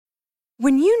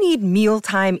When you need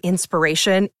mealtime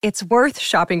inspiration, it's worth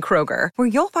shopping Kroger, where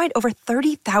you'll find over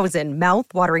 30,000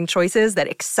 mouth-watering choices that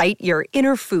excite your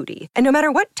inner foodie. And no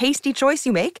matter what tasty choice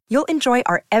you make, you'll enjoy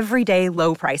our everyday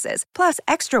low prices, plus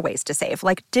extra ways to save,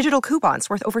 like digital coupons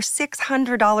worth over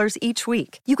 $600 each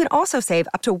week. You can also save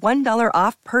up to $1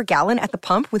 off per gallon at the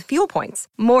pump with fuel points.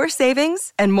 More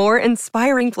savings and more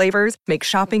inspiring flavors make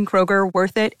shopping Kroger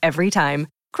worth it every time.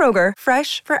 Kroger,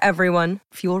 fresh for everyone.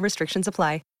 Fuel restrictions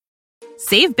apply.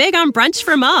 Save big on brunch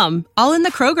for mom, all in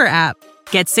the Kroger app.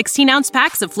 Get 16-ounce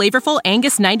packs of flavorful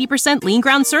Angus 90% lean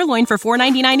ground sirloin for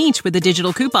 $4.99 each with a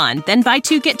digital coupon. Then buy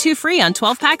 2, get 2 free on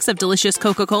 12 packs of delicious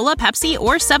Coca-Cola, Pepsi,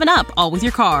 or 7-Up, all with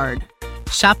your card.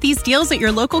 Shop these deals at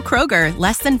your local Kroger,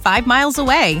 less than 5 miles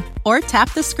away. Or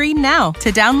tap the screen now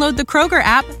to download the Kroger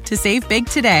app to save big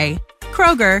today.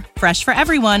 Kroger, fresh for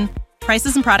everyone.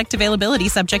 Prices and product availability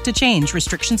subject to change.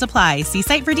 Restrictions apply. See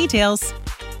site for details.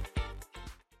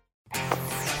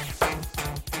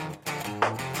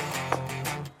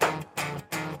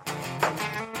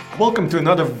 Welcome to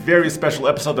another very special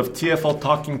episode of TFL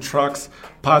Talking Trucks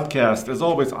podcast. As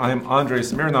always, I'm Andrei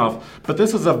Smirnov, but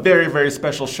this is a very, very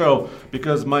special show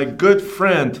because my good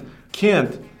friend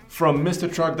Kent from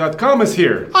MrTruck.com is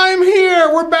here. I'm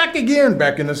here. We're back again.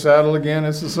 Back in the saddle again.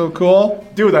 This is so cool.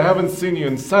 Dude, I haven't seen you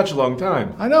in such a long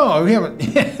time. I know. We haven't.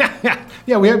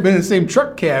 Yeah, we haven't been in the same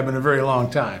truck cab in a very long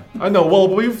time. I know.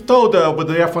 Well, we've towed with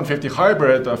the F-150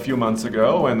 Hybrid a few months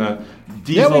ago and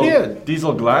diesel, yeah, we did.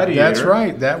 Diesel Gladiator. That's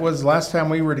right. That was last time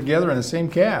we were together in the same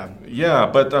cab. Yeah,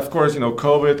 but of course,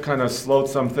 COVID kind of slowed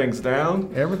some things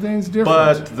down. Everything's different.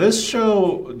 But this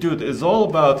show, dude, is all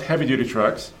about heavy-duty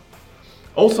trucks.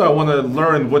 Also, I want to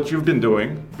learn what you've been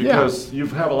doing because you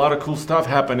have a lot of cool stuff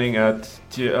happening at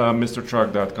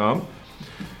MrTruck.com.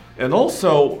 And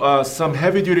also some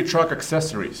heavy-duty truck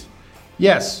accessories.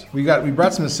 Yes, we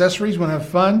brought some accessories. Want to have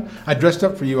fun? I dressed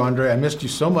up for you, Andre. I missed you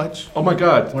so much. Oh my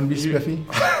God! Want to be spiffy?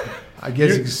 I get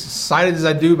as excited as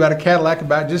I do about a Cadillac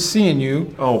about just seeing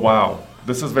you. Oh wow!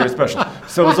 This is very special.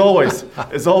 So as always,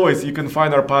 you can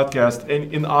find our podcast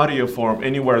in audio form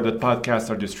anywhere that podcasts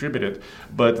are distributed.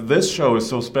 But this show is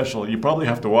so special, you probably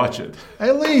have to watch it.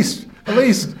 At least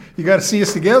you got to see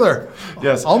us together.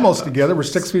 Yes, almost together. We're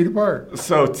 6 feet apart.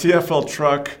 So TFL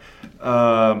Truck,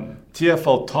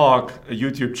 TFL Talk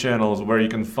YouTube channels where you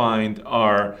can find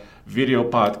our video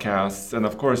podcasts, and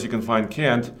of course you can find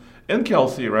Kent and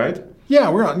Kelsey, right? Yeah,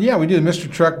 we're on. Yeah, we do the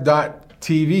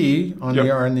MrTruck.tv on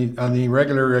the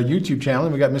regular YouTube channel.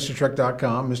 And we got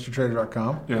MrTruck.com,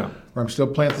 MrTrader.com. Yeah, where I'm still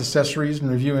playing with accessories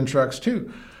and reviewing trucks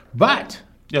too. But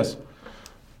yes,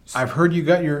 I've heard you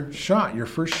got your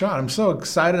first shot. I'm so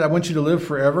excited. I want you to live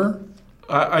forever.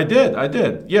 I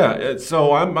did. Yeah,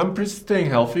 so I'm staying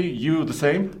healthy. You the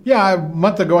same? Yeah, a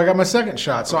month ago I got my second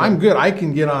shot, so okay. I'm good. I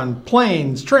can get on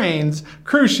planes, trains,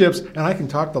 cruise ships, and I can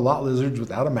talk to lot lizards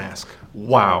without a mask.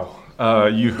 Wow.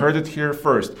 You heard it here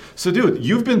first. So, dude,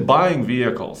 you've been buying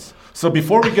vehicles. So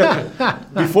before we get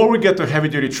to heavy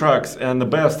duty trucks and the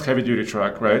best heavy duty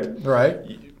truck, right?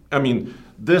 Right. I mean,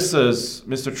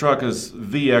 Mr. Truck is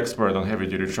the expert on heavy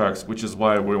duty trucks, which is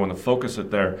why we want to focus it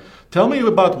there. Tell me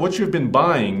about what you've been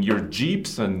buying, your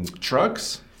Jeeps and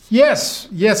trucks. Yes.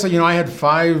 So, I had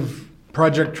 5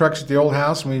 project trucks at the old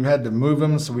house, and we had to move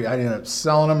them, so I ended up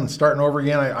selling them and starting over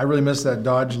again. I really miss that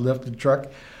Dodge lifted truck,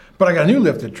 but I got a new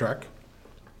lifted truck.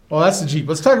 Well, that's the Jeep.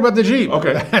 Let's talk about the Jeep.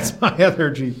 Okay. That's my other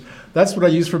Jeep. That's what I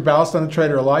use for ballast on the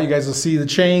trailer a lot. You guys will see the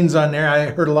chains on there. I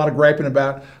heard a lot of griping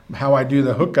about how I do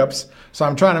the hookups. So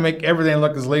I'm trying to make everything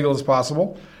look as legal as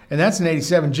possible. And that's an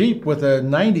 87 Jeep with a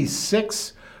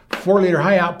 96 4-liter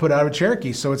high output out of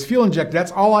Cherokee. So it's fuel injected.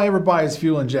 That's all I ever buy is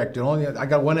fuel injected. I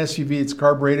got one SUV. It's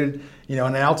carbureted. In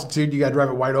altitude, you got to drive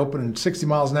it wide open. And 60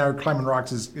 miles an hour climbing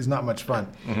rocks is not much fun.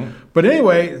 Mm-hmm. But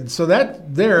anyway, so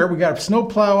we got a snow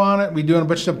plow on it. We doing a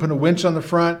bunch of stuff, putting a winch on the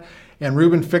front. And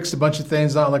Ruben fixed a bunch of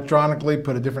things on electronically,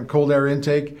 put a different cold air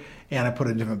intake. And I put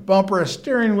a different bumper, a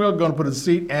steering wheel, going to put a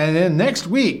seat. And then next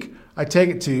week, I take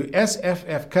it to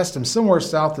SFF Custom somewhere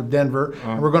south of Denver,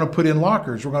 and we're going to put in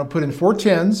lockers. We're going to put in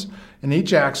 410s in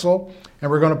each axle, and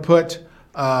we're going to put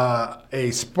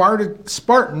a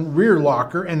Spartan rear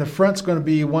locker, and the front's going to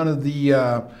be one of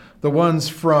the ones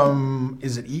from,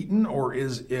 is it Eaton or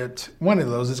is it one of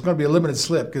those? It's going to be a limited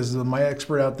slip because my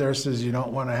expert out there says you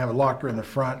don't want to have a locker in the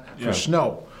front for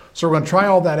snow. So we're going to try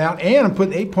all that out, and I'm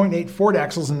putting 8.8 Ford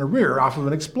axles in the rear off of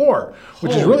an Explorer,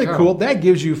 which is really cool. That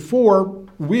gives you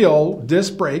 4-wheel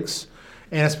disc brakes,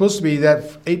 and it's supposed to be that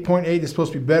 8.8 is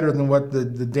supposed to be better than what the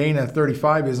Dana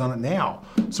 35 is on it now.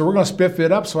 So we're going to spiff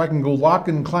it up so I can go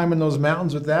locking and climbing those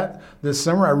mountains with that this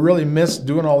summer. I really miss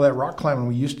doing all that rock climbing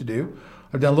we used to do.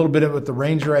 I've done a little bit of it with the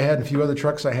Ranger I had and a few other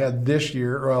trucks I had this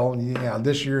year. Well, yeah,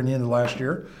 this year and the end of last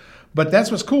year. But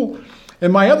that's what's cool.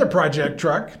 And my other project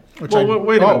truck, which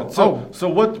wait a minute. So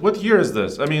what year is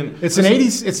this? I mean, it's an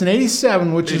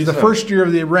 87, which is the first year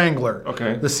of the Wrangler.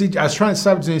 Okay. I was trying to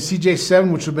decide between the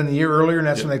CJ7, which would have been a year earlier, and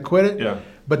that's when they quit it. Yeah.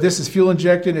 But this is fuel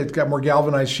injected. It's got more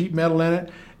galvanized sheet metal in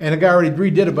it, and a guy already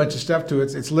redid a bunch of stuff to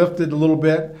it. It's lifted a little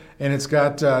bit, and it's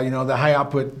got the high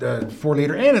output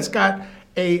 4-liter, and it's got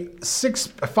a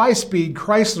 5-speed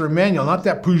Chrysler manual, not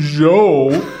that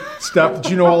Peugeot stuff that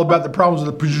you know all about, the problems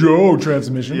with the Peugeot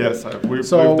transmission. Yes, we've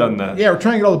done that. Yeah, we're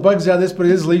trying to get all the bugs out of this, but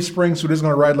it is leaf spring, so it is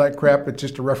going to ride like crap. It's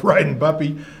just a rough riding puppy.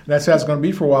 And that's how it's going to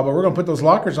be for a while. But we're going to put those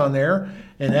lockers on there,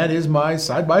 and that is my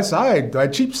side-by-side, my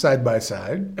cheap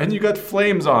side-by-side. And you got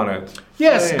flames on it.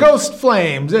 Yes, flames. Ghost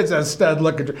Flames. It's a stud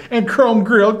looking. And chrome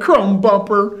grill, chrome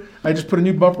bumper. I just put a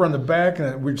new bumper on the back and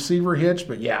a receiver hitch,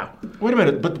 but yeah. Wait a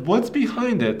minute, but what's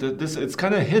behind it? It's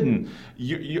kind of hidden.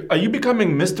 Are you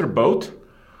becoming Mr. Boat?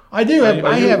 I do.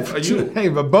 I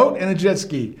have a boat and a jet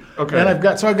ski. Okay. And I've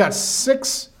got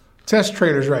 6 test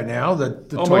trailers right now. The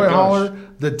toy hauler,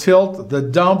 the tilt, the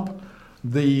dump,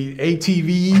 the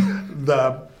ATV,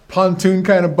 the pontoon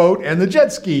kind of boat, and the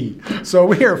jet ski. So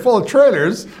we are full of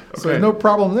trailers, so there's no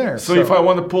problem there. So if I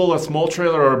want to pull a small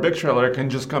trailer or a big trailer, I can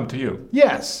just come to you?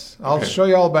 Yes. I'll show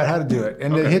you all about how to do it.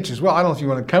 And the hitches, well, I don't know if you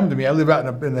want to come to me. I live out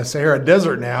in the Sahara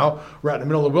Desert now. We're out in the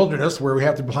middle of the wilderness where we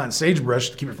have to plant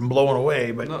sagebrush to keep it from blowing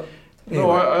away. But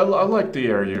No, I like the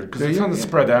area because it's kind of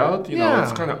spread out. You know,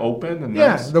 it's kind of open and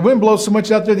nice. The wind blows so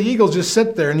much out there, the eagles just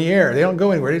sit there in the air. They don't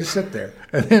go anywhere. They just sit there.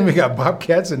 And then we got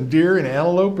bobcats and deer and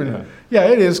antelope. And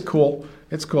it is cool.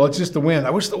 It's cool. It's just the wind. I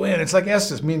wish the wind. It's like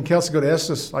Estes. Me and Kelsey go to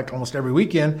Estes like almost every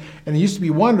weekend, and it used to be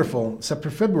wonderful, except for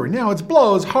February. Now it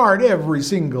blows hard every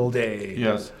single day.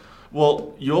 Yes.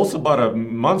 Well, you also bought a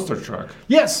monster truck.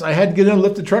 Yes, I had to get in and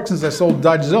lift the truck since I sold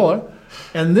Dodgezilla.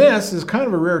 And this is kind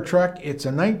of a rare truck. It's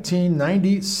a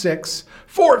 1996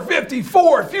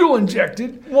 454 fuel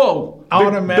injected. Whoa!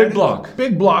 Automatic. Big block.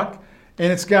 Big block.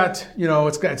 And it's got,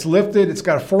 it's lifted. It's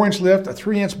got a 4-inch lift, a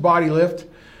 3-inch body lift.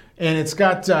 And it's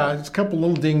got a couple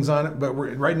little dings on it, but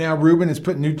right now Ruben is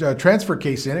putting new transfer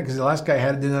case in it because the last guy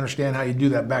had it didn't understand how you do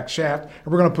that back shaft.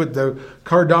 And we're going to put the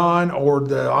Cardon or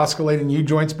the oscillating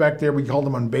U-joints back there. We call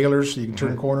them on balers so you can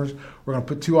turn corners. We're going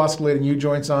to put 2 oscillating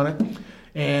U-joints on it.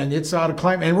 And it's out of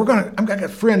climb. And I've got a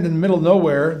friend in the middle of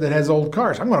nowhere that has old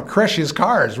cars. I'm going to crush his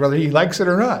cars, whether he likes it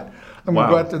or not. I'm going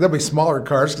to go out there. There'll be smaller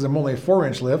cars because I'm only a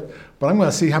 4-inch lift, but I'm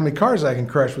going to see how many cars I can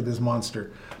crush with this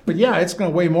monster. But yeah, it's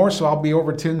going to weigh more, so I'll be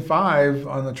over 10.5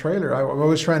 on the trailer. I'm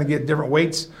always trying to get different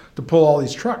weights to pull all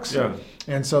these trucks. Yeah.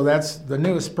 And so that's the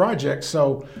newest project.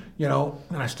 So,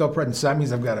 and I still present. So that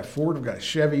means I've got a Ford, I've got a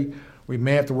Chevy. We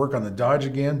may have to work on the Dodge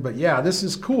again. But yeah, this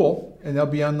is cool. And they'll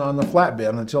be on the flatbed,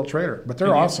 on the tilt trailer. But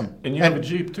they're awesome. And you have a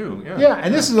Jeep too. Yeah. Yeah,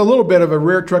 and this is a little bit of a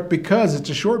rare truck because it's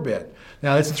a short bed.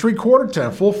 Now, it's a 3/4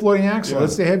 ton, full floating axle.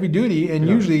 That's the heavy duty, and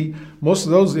usually most of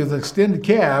those, the extended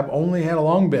cab, only had a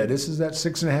long bed. This is that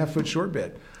 6.5-foot short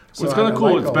bed. So it's kind of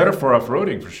cool. It's better for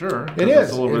off-roading for sure. It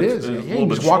is. You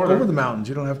just walk over the mountains.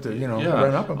 You don't have to,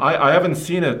 run up them. I haven't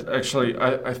seen it actually.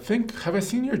 I think, have I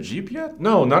seen your Jeep yet?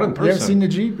 No, not in person. You haven't seen the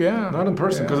Jeep? Yeah. Not in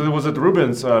person because it was at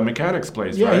Ruben's mechanics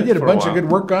place. Yeah, right? He did a bunch of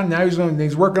good work on it. Now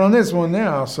he's working on this one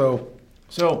now. So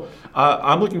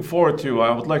I'm looking forward to.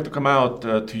 I would like to come out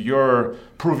to your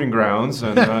proving grounds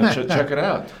and check it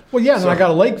out. Well, yeah. And I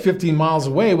got a lake 15 miles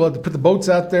away. We'll have to put the boats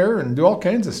out there and do all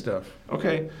kinds of stuff.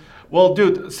 Okay. Well,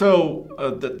 dude, so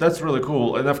that's really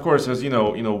cool. And of course, as you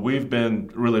know, we've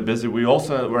been really busy. We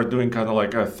also are doing kind of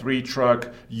like a 3-truck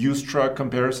used truck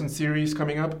comparison series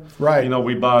coming up. Right.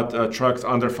 We bought trucks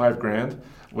under $5,000.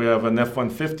 We have an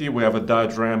F-150, we have a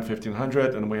Dodge Ram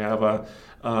 1500, and we have a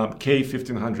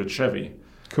K1500 Chevy.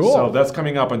 Cool. So that's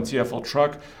coming up on TFL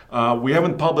Truck. We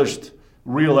haven't published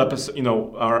real episodes,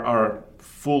 our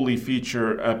fully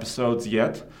feature episodes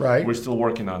yet. Right. We're still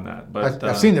working on that. But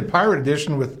I've seen the Pirate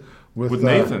Edition with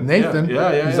Nathan.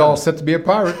 Yeah. He's all set to be a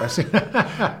pirate. I see.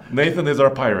 Nathan is our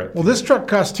pirate. Well, this truck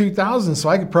costs $2,000, so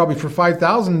I could probably for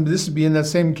 $5,000. This would be in that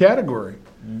same category.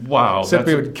 Wow. Except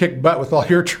we would kick butt with all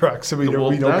your trucks. So there'd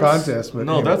be no contest. But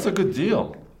no, that's a good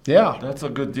deal. Yeah. That's a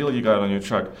good deal you got on your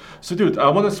truck. So, dude, I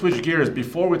want to switch gears.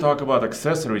 Before we talk about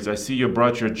accessories, I see you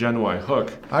brought your Gen Y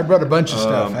hook. I brought a bunch of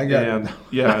stuff. And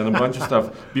a bunch of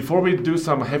stuff. Before we do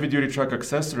some heavy-duty truck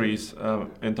accessories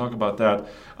and talk about that,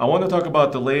 I want to talk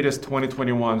about the latest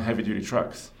 2021 heavy-duty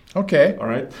trucks. Okay. All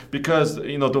right? Because,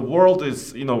 the world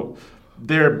is,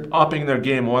 they're upping their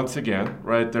game once again,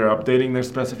 right? They're updating their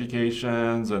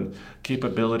specifications and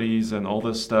capabilities and all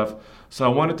this stuff. So I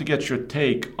wanted to get your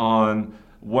take on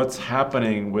what's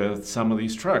happening with some of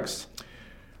these trucks.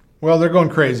 Well, they're going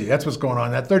crazy. That's what's going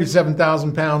on. That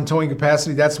 37,000 pound towing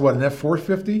capacity, that's what, an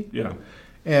F450? Yeah.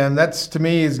 And that's, to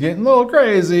me, is getting a little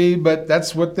crazy, but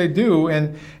that's what they do.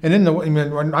 And then now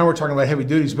we're talking about heavy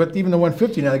duties, but even the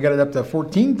 150 now, they got it up to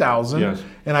 14,000. Yes.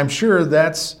 And I'm sure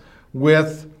that's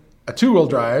with a two-wheel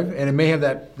drive, and it may have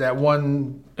that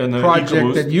one project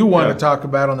EcoBoost. that you want to talk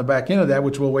about on the back end of that,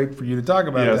 which we'll wait for you to talk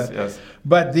about. Yes.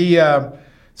 But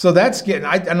so that's getting,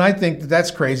 I think that's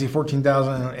crazy,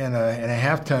 14,000 and a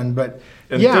half ton. But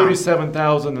and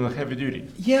 37,000 in the heavy duty.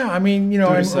 Yeah, I mean,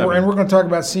 and we're going to talk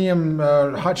about CM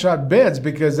hotshot beds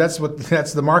because that's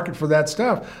the market for that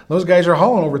stuff. Those guys are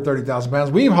hauling over 30,000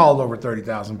 pounds. We've hauled over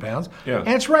 30,000 pounds. Yeah,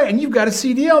 that's right. And you've got a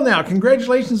CDL now.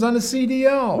 Congratulations on the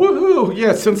CDL. Woohoo!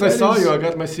 Yeah, since I saw you, I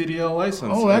got my CDL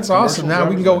license. Oh, that's awesome. Now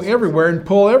we can go everywhere and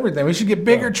pull everything. We should get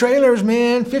bigger trailers,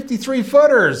 man. 53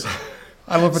 footers.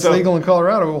 I don't know if it's legal in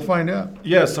Colorado. We'll find out.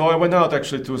 Yeah, so I went out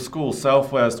actually to a school,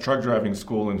 Southwest Truck Driving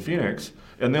School in Phoenix,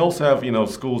 and they also have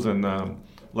schools in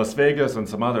Las Vegas and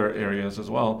some other areas as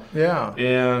well. Yeah.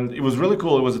 And it was really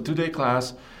cool. It was a 2-day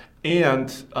class,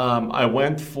 and I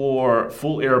went for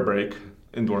full air brake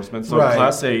endorsement, so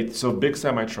Class 8, so big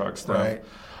semi truck stuff,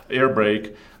 air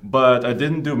brake, but I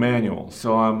didn't do manual.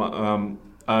 So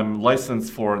I'm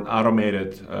licensed for an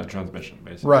automated transmission,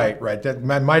 basically. Right. That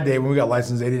my day when we got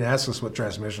licensed, they didn't ask us what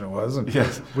transmission it was. And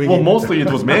yes. Mostly it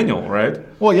was manual, right?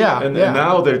 Well, yeah. And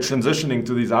now they're transitioning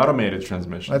to these automated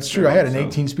transmissions. That's true. I had an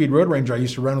 18-speed Road Ranger I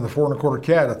used to run with a 4 1/4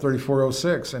 cat, a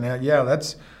 3406, and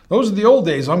those are the old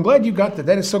days. I'm glad you got that.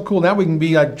 That is so cool. Now we can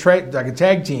be like a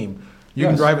tag team. You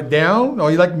can drive it down. Oh,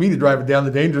 you like me to drive it down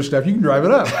the dangerous stuff. You can drive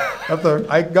it up the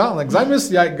Ike Gauntlet. Because I miss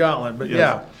the Ike Gauntlet, but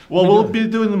yeah. Well, we'll be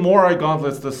doing more Ike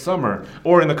Gauntlets this summer,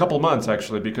 or in a couple months,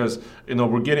 actually, because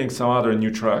we're getting some other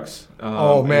new trucks.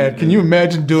 Can you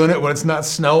imagine doing it when it's not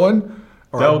snowing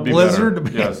or that would be blizzard?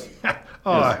 Better. Yes.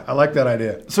 I like that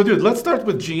idea. So, dude, let's start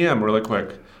with GM really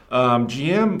quick.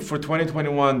 GM for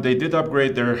 2021, they did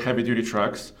upgrade their heavy-duty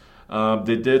trucks.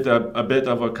 They did a bit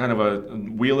of a kind of a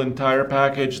wheel and tire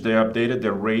package. They updated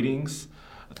their ratings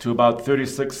to about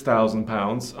 36,000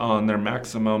 pounds on their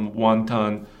maximum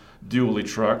 1-ton dually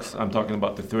trucks. I'm talking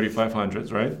about the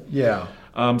 3500s, right? Yeah.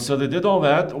 So they did all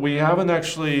that. We haven't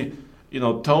actually,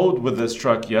 towed with this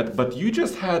truck yet, but you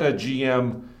just had a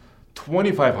GM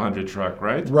 2500 truck,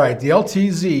 right? Right. The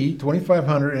LTZ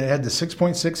 2500, and it had the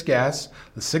 6.6 gas,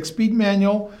 the 6-speed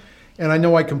manual. And I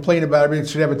know I complain about it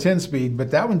should have a 10-speed,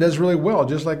 but that one does really well,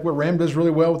 just like what Ram does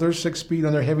really well with their 6-speed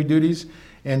on their heavy duties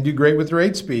and do great with their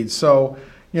 8-speed. So,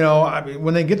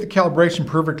 when they get the calibration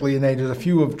perfectly, and there's a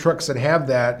few of trucks that have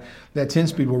that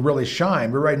 10-speed will really shine.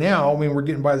 But right now, we're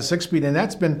getting by the 6-speed, and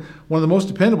that's been one of the most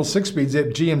dependable 6-speeds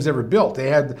that GM's ever built. They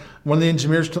had one of the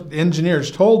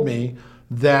engineers told me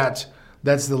that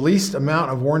that's the least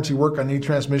amount of warranty work on any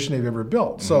transmission they've ever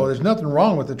built. Mm-hmm. So there's nothing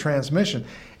wrong with the transmission.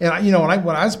 And when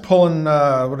I was pulling,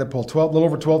 a little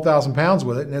over 12,000 pounds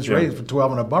with it, and it's rated for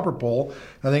 12 and a bumper pull.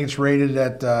 I think it's rated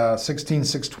at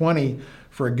 16,620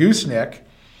 for a gooseneck.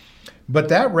 But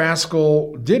that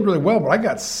rascal did really well. But I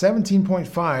got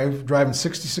 17.5 driving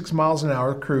 66 miles an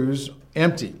hour cruise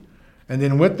empty. And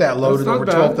then with that loaded over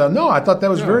 12,000. No, I thought that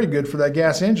was very good for that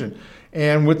gas engine.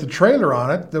 And with the trailer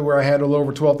on it, where I had a little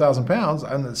over 12,000 pounds,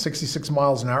 on the 66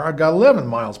 miles an hour, I got 11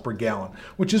 miles per gallon,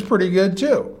 which is pretty good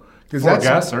too. For a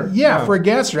gasser? Yeah, for a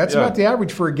gasser. That's about the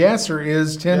average for a gasser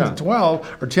is 10 to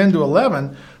 12 or 10 to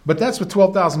 11, but that's with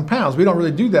 12,000 pounds. We don't really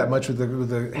do that much with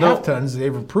the half tons.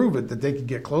 They've proved it that they could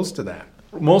get close to that.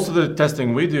 Most of the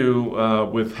testing we do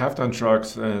with half-ton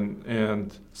trucks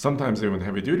and sometimes even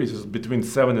heavy duties is between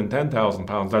 7,000 and 10,000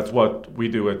 pounds. That's what we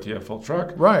do at TFL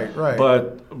Truck. Right.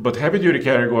 But heavy-duty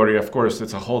category, of course,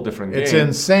 it's a whole different game. It's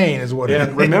insane, is what it is.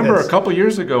 And remember, a couple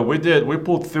years ago, we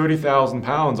pulled 30,000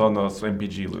 pounds on those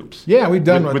MPG loops. Yeah, we've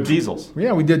done with diesels.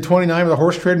 Yeah, we did 29 with a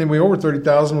horse trade, and then we over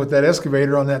 30,000 with that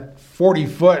excavator on that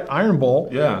 40-foot iron bowl.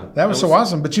 Yeah, that was so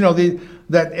awesome. But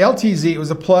that LTZ, it was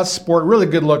a Plus Sport, really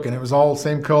good looking. It was all the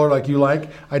same color like you like.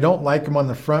 I don't like them on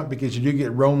the front because you do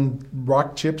get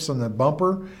rock chips on the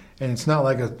bumper, and it's not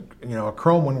like a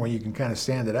chrome one where you can kind of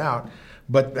stand it out.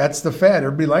 But that's the fad.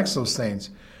 Everybody likes those things.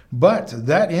 But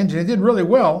that engine, it did really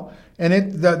well.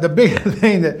 And the big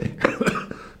thing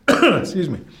that excuse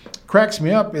me, cracks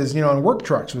me up is, on work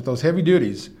trucks with those heavy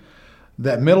duties,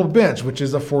 that middle bench, which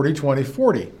is a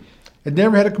 40-20-40. It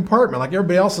never had a compartment like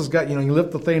everybody else has got. You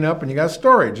lift the thing up and you got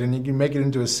storage, and you can make it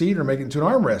into a seat or make it into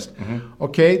an armrest. Mm-hmm.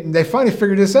 Okay, and they finally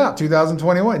figured this out.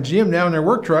 2021, GM now in their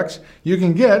work trucks, you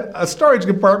can get a storage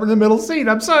compartment in the middle seat.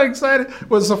 I'm so excited.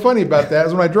 What's so funny about that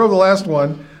is when I drove the last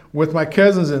one, with my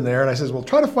cousins in there, and I says, well,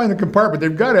 try to find the compartment.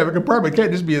 They've got to have a compartment. It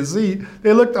can't just be a seat.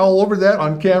 They looked all over that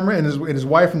on camera, and his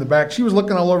wife in the back, she was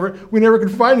looking all over it. We never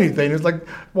could find anything. It was like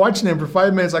watching them for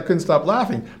 5 minutes. I couldn't stop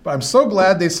laughing. But I'm so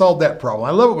glad they solved that problem.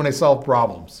 I love it when they solve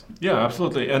problems. Yeah,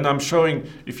 absolutely. And I'm showing,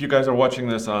 if you guys are watching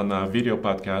this on video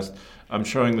podcast, I'm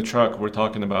showing the truck we're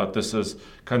talking about. This is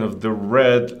kind of the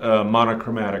red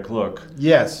monochromatic look.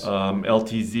 Yes.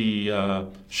 LTZ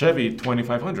Chevy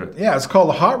 2500. Yeah, it's called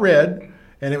the Hot Red.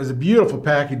 And it was a beautiful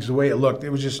package the way it looked.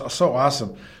 It was just so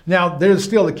awesome. Now, they're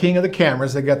still the king of the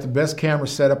cameras. They got the best camera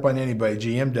setup on anybody,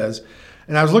 GM does.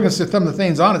 And I was looking at some of the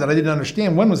things on it that I didn't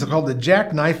understand. One was called the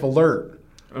Jackknife Alert.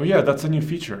 Oh, yeah, that's a new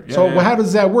feature. Yeah, so how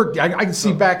does that work? I can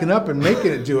see backing up and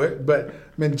making it do it, but I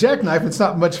mean, Jackknife, it's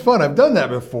not much fun. I've done that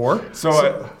before.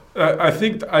 So I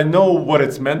think I know what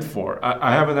it's meant for.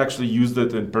 I haven't actually used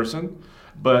it in person.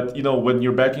 But, when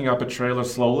you're backing up a trailer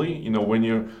slowly,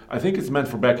 I think it's meant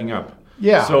for backing up.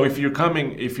 Yeah. So if you're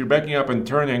backing up and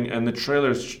turning, and the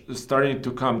trailer's starting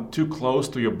to come too close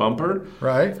to your bumper,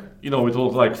 right?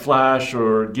 It'll like flash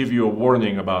or give you a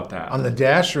warning about that. On the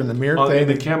dash or in the mirror thing?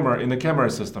 In the camera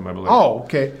system, I believe. Oh,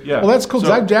 okay. Yeah. Well, that's cool.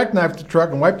 So I've jackknifed the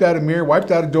truck and wiped out a mirror, wiped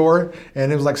out a door,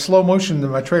 and it was like slow motion to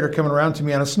my trailer coming around to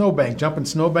me on a snowbank, jumping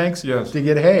snowbanks to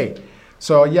get hay.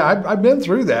 So yeah, I've been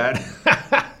through that.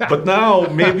 But now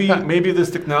maybe this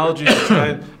technology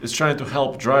is trying to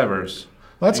help drivers.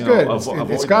 That's good.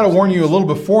 It's got to warn you a little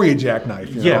before you jackknife.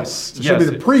 Yes. It should be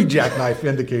the pre-jackknife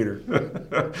indicator.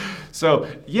 So,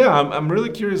 yeah, I'm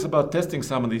really curious about testing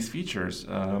some of these features.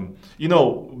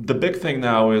 The big thing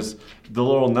now is the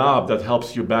little knob that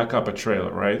helps you back up a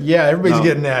trailer, right? Yeah, everybody's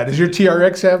getting that. Does your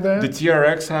TRX have that? The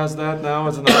TRX has that now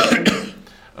as an option.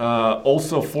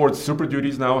 Also, Ford Super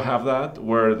Duties now have that,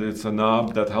 where it's a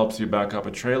knob that helps you back up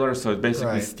a trailer. So it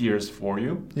basically steers for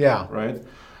you. Yeah. Right?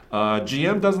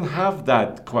 GM doesn't have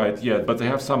that quite yet, but they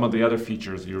have some of the other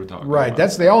features you were talking about.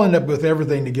 Right. They all end up with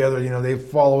everything together. They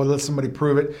follow it, let somebody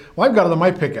prove it. Well, I've got it on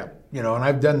my pickup, and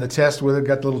I've done the test with it,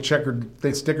 got the little checkered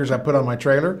stickers I put on my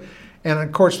trailer. And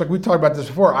of course, like we talked about this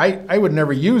before, I would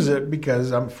never use it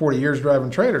because I'm 40 years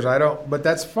driving trailers. But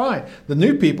that's fine. The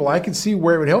new people, I can see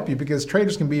where it would help you because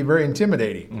trailers can be very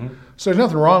intimidating. Mm-hmm. So there's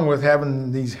nothing wrong with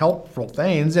having these helpful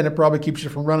things, and it probably keeps you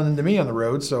from running into me on the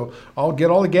road. So I'll get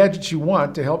all the gadgets you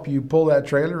want to help you pull that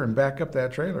trailer and back up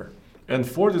that trailer. And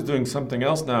Ford is doing something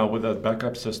else now with that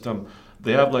backup system.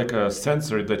 They have like a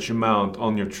sensor that you mount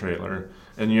on your trailer,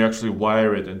 and you actually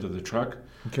wire it into the truck.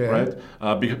 Okay.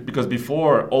 Right? Because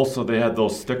before also they had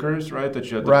those stickers, right,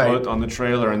 that you had to put on the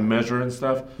trailer and measure and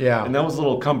stuff. Yeah. And that was a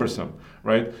little cumbersome,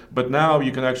 right? But now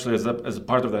you can actually, as a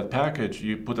part of that package,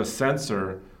 you put a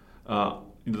sensor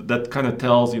that kind of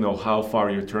tells, how far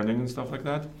you're turning and stuff like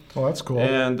that. Oh, that's cool.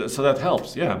 And so that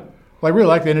helps, yeah. Well, I really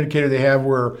like the indicator they have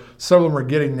where some of them are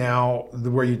getting now,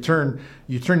 where you turn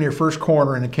your first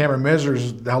corner and the camera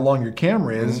measures how long your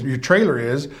camera is, your trailer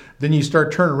is. Then you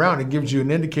start turning around. It gives you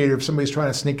an indicator if somebody's trying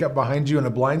to sneak up behind you in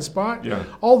a blind spot. Yeah.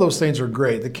 All those things are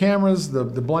great. The cameras, the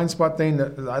blind spot thing,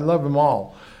 I love them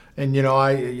all. And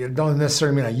I don't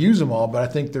necessarily mean I use them all, but I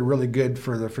think they're really good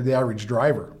for the average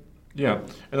driver. Yeah,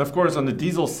 and of course on the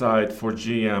diesel side for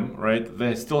GM, right,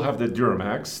 they still have the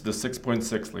Duramax, the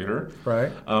 6.6 liter.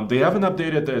 Right. They haven't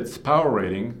updated its power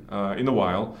rating in a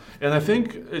while, and I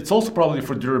think it's also probably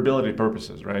for durability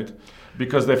purposes, right?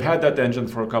 Because they've had that engine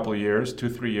for a couple of years,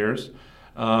 2-3 years.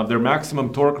 Their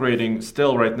maximum torque rating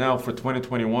still right now for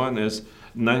 2021 is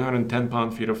 910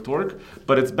 pound-feet of torque,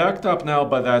 but it's backed up now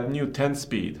by that new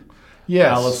 10-speed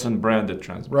Allison branded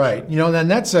transmission. Right. Then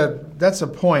that's a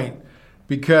point.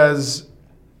 Because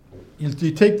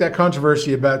you take that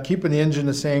controversy about keeping the engine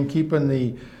the same, keeping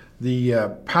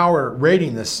the power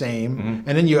rating the same,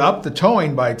 and then you up the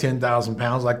towing by 10,000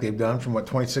 pounds like they've done from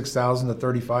 26,000 to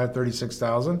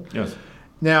 36,000. Yes.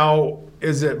 Now,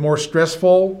 is it more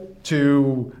stressful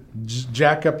to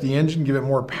jack up the engine, give it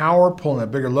more power, pulling a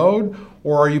bigger load,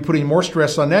 or are you putting more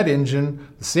stress on that engine,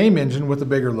 the same engine with a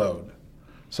bigger load?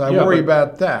 So I worry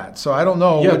about that. So I don't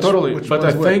know. Yeah, totally. But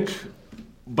I think.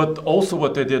 But also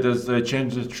what they did is they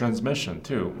changed the transmission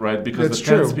too, right? Because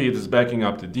the 10-speed is backing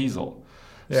up the diesel.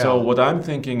 Yeah. So what I'm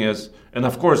thinking is, and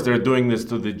of course they're doing this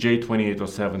to the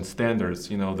J2807 standards,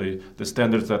 the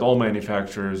standards that all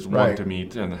manufacturers want to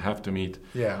meet and have to meet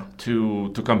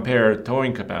to compare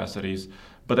towing capacities.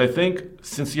 But I think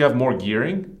since you have more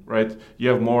gearing, right? You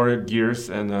have more gears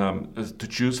and to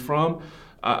choose from.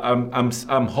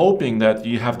 I'm hoping that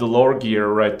you have the lower gear,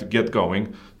 right, to get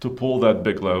going, to pull that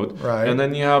big load. Right. And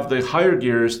then you have the higher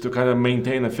gears to kind of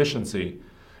maintain efficiency,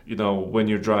 when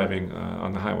you're driving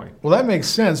on the highway. Well, that makes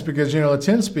sense because, the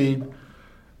 10-speed,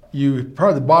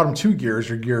 probably the bottom two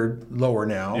gears are geared lower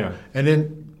now. Yeah. And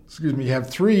then you have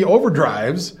 3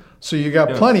 overdrives, so you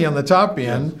got plenty on the top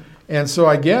end. Yes. And so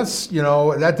I guess,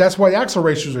 that's why the axle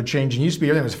ratios are changing. It used to be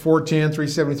everything was 410,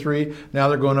 373. Now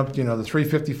they're going up to, the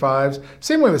 355s.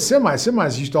 Same way with semis.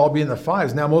 Semis used to all be in the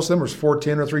 5s. Now most of them are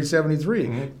 410 or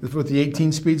 373 with the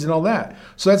 18 speeds and all that.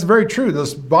 So that's very true.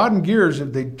 Those bottom gears,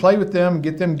 if they play with them and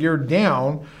get them geared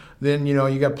down, then,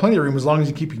 you got plenty of room as long as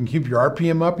you can keep your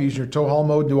RPM up, use your tow haul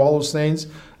mode, do all those things.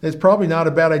 It's probably not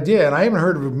a bad idea. And I haven't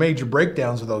heard of major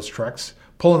breakdowns of those trucks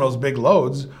pulling those big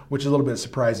loads, which is a little bit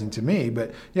surprising to me.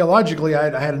 But logically,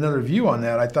 I had another view on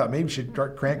that. I thought maybe we should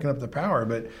start cranking up the power.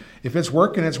 But if it's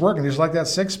working, it's working. Just like that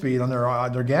 6-speed on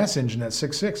their gas engine, that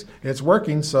 6.6. It's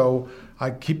working, so I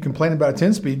keep complaining about a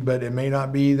 10-speed, but it may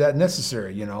not be that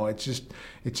necessary. It's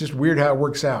just weird how it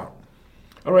works out.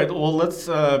 All right, well, let's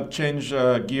change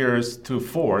gears to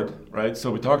Ford, right?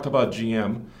 So we talked about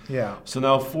GM. Yeah. So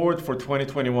now Ford for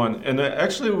 2021. And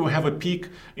actually, we have a peek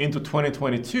into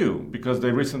 2022 because they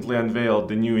recently unveiled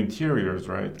the new interiors,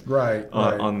 right? Right.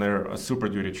 On their Super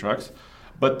Duty trucks.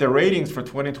 But the ratings for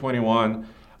 2021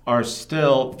 are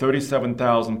still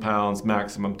 37,000 pounds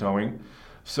maximum towing.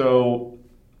 So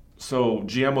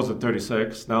GM was at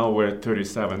 36. Now we're at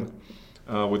 37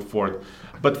 with Ford.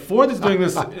 But Ford is doing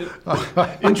this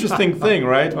interesting thing,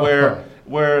 right?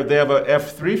 Where they have a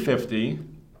F350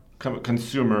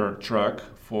 consumer truck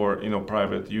for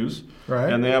private use,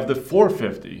 right? And they have the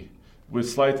 450 with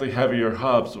slightly heavier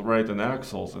hubs, right, and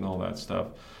axles and all that stuff.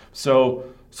 So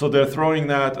they're throwing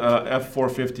that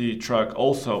F450 truck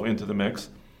also into the mix.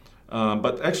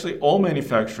 But actually, all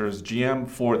manufacturers, GM,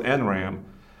 Ford, and Ram,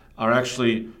 are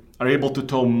able to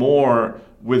tow more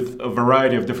with a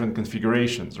variety of different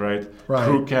configurations, right?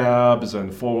 Crew cabs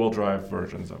and 4-wheel drive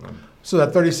versions of them. So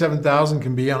that 37,000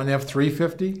 can be on an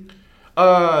F350?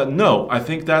 No, I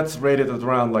think that's rated at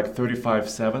around like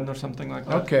 35.7 or something like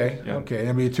that. Okay, yeah. Okay,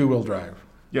 it'll be a 2-wheel drive.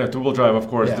 Yeah, 2-wheel drive, of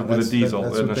course, with a diesel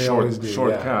and a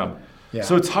short cab. Yeah.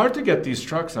 So it's hard to get these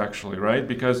trucks actually, right?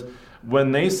 Because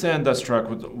when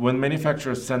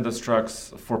manufacturers send us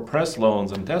trucks for press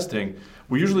loans and testing,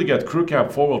 we usually get crew cab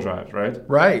 4-wheel drives, right?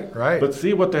 Right. But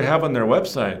see what they have on their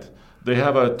website. They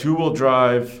have a 2-wheel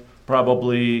drive,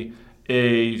 probably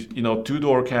a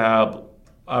 2-door cab,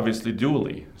 obviously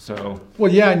dually. So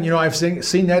well, yeah, and I've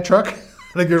seen that truck.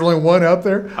 I think there's only one out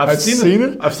there. I've seen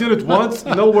it. I've seen it once.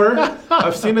 You know where?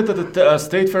 I've seen it at the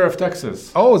State Fair of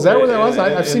Texas. Oh, is that where that was?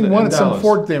 I've seen one at Dallas. some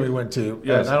Ford thing we went to.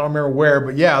 Yes. I don't remember where,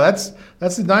 but yeah, that's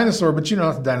the dinosaur. But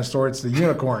not the dinosaur; it's the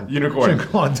unicorn. Unicorn. You can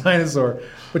call it dinosaur.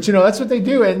 But that's what they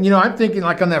do. And I'm thinking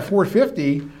like on that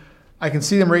 450, I can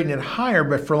see them rating it higher.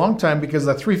 But for a long time, because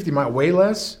the 350 might weigh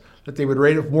less, that they would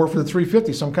rate it more for the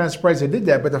 350. So I'm kind of surprised they did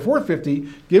that. But the 450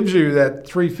 gives you that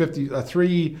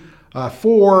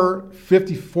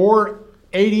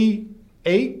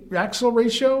 488 axle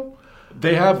ratio.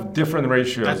 They have different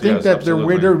ratios. I think that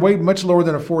they're way much lower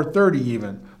than a 430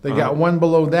 even. They got one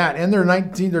below that, and they're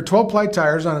 12-ply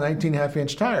tires on a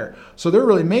 19.5-inch tire. So they're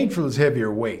really made for those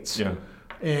heavier weights. Yeah.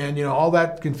 And all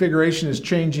that configuration is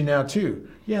changing now too.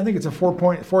 Yeah, I think it's a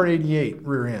 488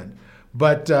 rear end.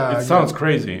 But it sounds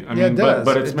crazy. I mean, it does.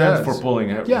 But it's meant for pulling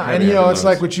heavy. Yeah, and it's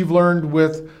like what you've learned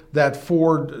with that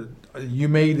Ford. You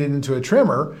made it into a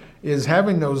trimmer. Is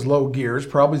having those low gears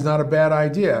probably is not a bad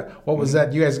idea. What was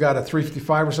that? You guys got a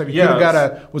 355 or something? You could have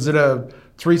got was it a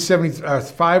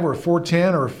 375 or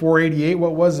 410 or 488?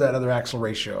 What was that other axle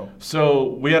ratio? So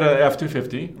we had a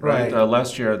F250 right.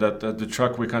 Last year that the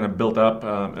truck we kind of built up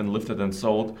and lifted and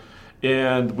sold,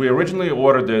 and we originally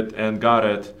ordered it and got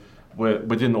it. We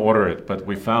didn't order it, but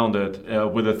we found it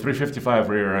with a 355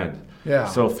 rear end. Yeah.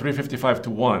 So 355 to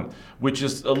 1, which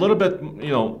is a little bit,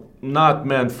 not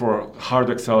meant for hard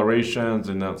accelerations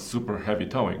and super heavy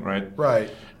towing, right?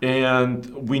 Right.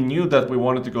 And we knew that we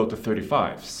wanted to go to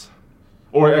 35s,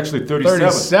 or actually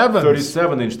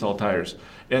 37-inch tall tires.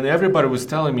 And everybody was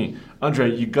telling me, Andre,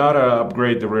 you gotta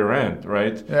upgrade the rear end,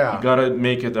 right? Yeah. You gotta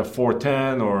make it a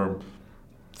 410 or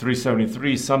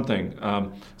 373, something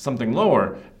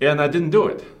lower, and I didn't do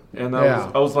it. And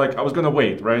I was like, I was gonna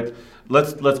wait, right?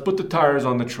 Let's put the tires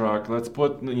on the truck. Let's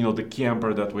put the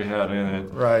camper that we had in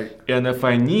it. Right. And if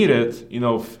I need it,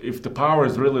 if the power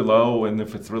is really low and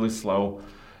if it's really slow,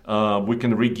 we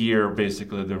can re-gear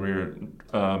basically the rear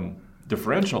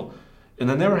differential. And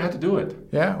I never had to do it.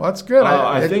 Yeah, well, that's good.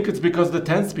 I think it's because of the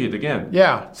 10-speed again.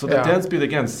 Yeah. So the 10-speed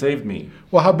again saved me.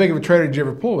 Well, how big of a trailer did you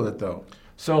ever pull with it though?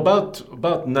 So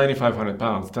about 9,500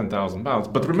 pounds, 10,000 pounds.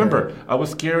 But remember, I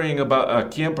was carrying about a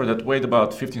camper that weighed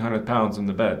about 1,500 pounds in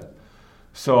the bed.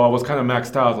 So I was kind of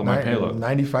maxed out on my payload.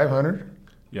 9,500?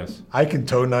 Yes. I can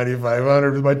tow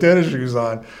 9,500 with my tennis shoes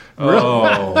on.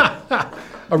 Oh.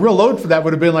 A real load for that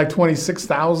would have been like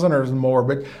 26,000 or more.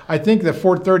 But I think the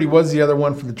 430 was the other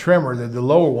one for the trimmer, the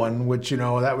lower one, which,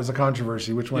 that was a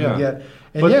controversy, which one to get.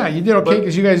 And you did okay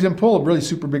because you guys didn't pull really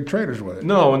super big trailers with it.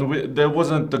 No, and that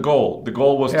wasn't the goal. The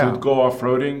goal was to go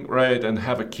off-roading, right, and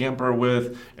have a camper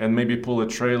with, and maybe pull a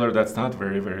trailer that's not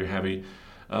very, very heavy.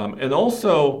 And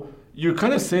also, you're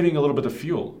kind of saving a little bit of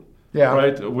fuel. Yeah.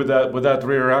 Right? With that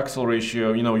rear axle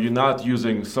ratio, you're not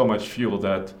using so much fuel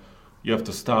that you have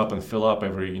to stop and fill up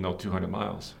every 200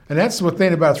 miles. And that's the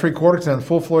thing about a 3/4 ton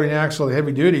full floating axle, the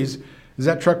heavy duties, is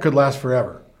that truck could last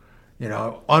forever.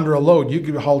 Under a load, you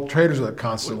could haul trailers with it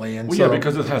constantly. And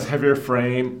because it has heavier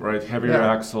frame, right? Heavier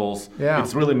axles. Yeah.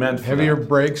 It's really meant for heavier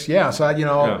brakes. Yeah. So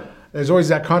there's always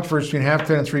that controversy between 1/2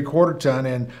 ton and 3/4 ton,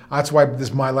 and that's why this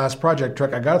is my last project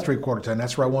truck. I got a 3/4 ton.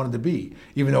 That's where I wanted to be.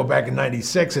 Even though back in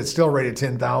 '96 it's still rated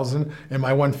 10,000, and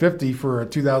my 150 for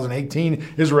 2018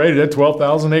 is rated at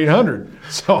 12,800.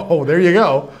 So there you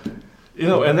go.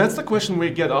 And that's the question we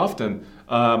get often.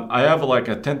 I have like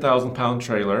a 10,000 pound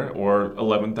trailer or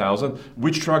 11,000.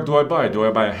 Which truck do I buy? Do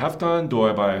I buy a 1/2 ton? Do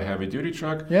I buy a heavy duty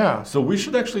truck? Yeah. So we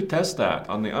should actually test that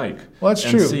on the Ike. Well, that's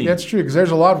true. That's true because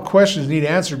there's a lot of questions you need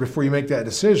answered before you make that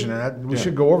decision, and we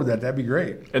should go over that. That'd be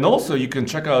great. And also, you can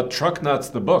check out Truck Nuts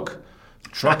the book.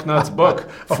 Truck Nuts book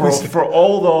for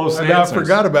all those answers. I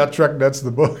forgot about Truck Nuts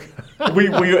the book.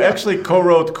 we actually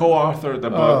co-authored the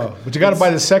book. But you got to buy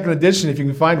the second edition if you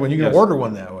can find one. You can order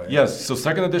one that way. Yes, so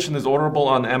second edition is orderable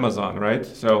on Amazon, right?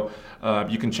 So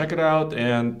you can check it out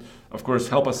and, of course,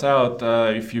 help us out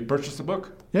if you purchase the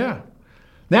book. Yeah.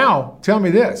 Now, tell me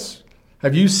this.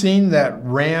 Have you seen that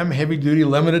Ram Heavy Duty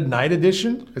Limited Night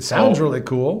Edition? It sounds really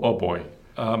cool. Oh, boy.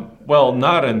 Well,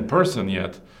 not in person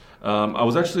yet. I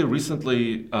was actually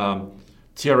recently,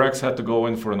 TRX had to go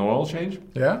in for an oil change.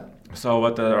 Yeah. So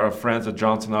at our friends at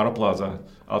Johnson Auto Plaza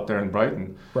out there in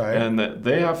Brighton. Right. And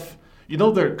they have,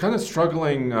 they're kind of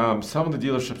struggling, some of the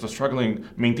dealerships are struggling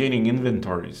maintaining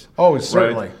inventories. Oh,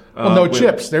 certainly. Right? Well,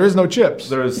 chips. There is no chips.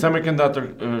 There is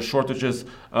semiconductor shortages.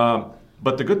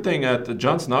 But the good thing at the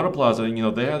Johnson Auto Plaza,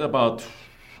 they had about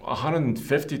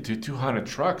 150 to 200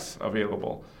 trucks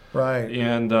available. Right.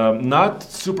 And not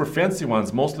super fancy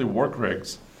ones, mostly work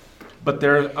rigs. But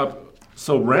they're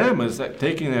so Ram is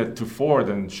taking it to Ford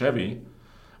and Chevy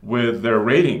with their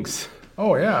ratings.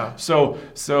 Oh, yeah. So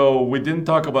we didn't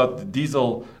talk about the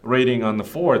diesel rating on the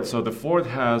Ford. So the Ford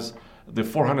has the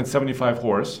 475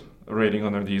 horse rating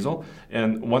on their diesel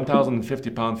and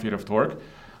 1,050 pound-feet of torque.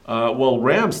 Well,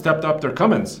 Ram stepped up their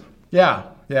Cummins. Yeah.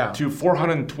 To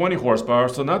 420 horsepower,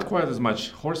 so not quite as much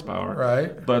horsepower.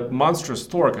 Right. But monstrous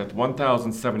torque at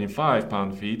 1,075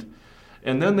 pound-feet.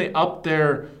 And then they upped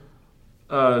their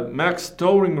max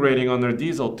towing rating on their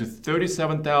diesel to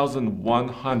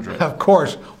 37,100. Of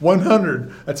course,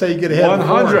 100. That's how you get ahead.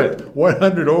 100.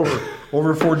 100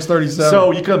 over Ford's 37.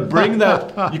 So you can bring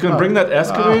that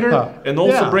excavator and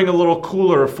also bring a little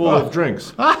cooler full of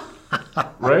drinks.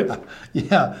 Right?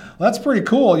 Yeah, that's pretty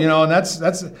cool, and that's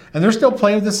and they're still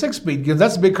playing with the 6-speed because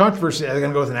that's a big controversy. Are they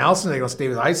going to go with an Allison? Are they going to stay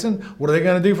with Aisin? What are they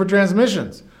going to do for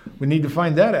transmissions? We need to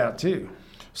find that out too.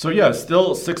 So yeah,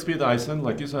 still 6-speed Aisin,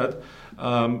 like you said,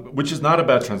 which is not a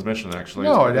bad transmission actually.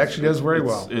 No, it actually does very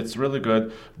well. It's really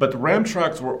good. But Ram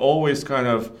trucks were always kind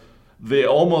of the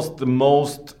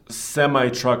most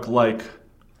semi-truck-like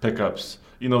pickups.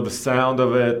 The sound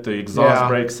of it, the exhaust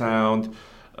brake sound.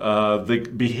 The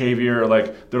behavior,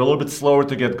 like they're a little bit slower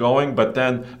to get going, but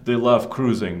then they love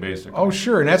cruising, basically. Oh,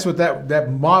 sure. And that's what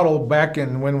that model back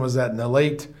in, when was that, in the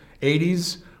late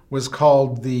 80s, was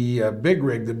called the Big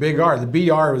Rig, the Big R. The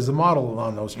BR was the model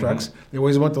on those trucks. Mm-hmm. They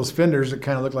always want those fenders that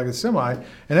kind of look like a semi. And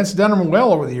that's done them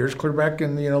well over the years, clear back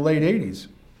in the late 80s.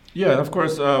 Yeah, and of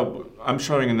course, I'm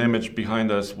showing an image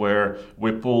behind us where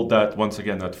we pulled that, once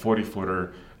again, that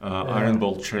 40-footer iron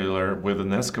bolt trailer with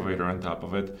an excavator on top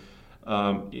of it.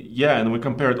 And we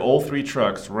compared all 3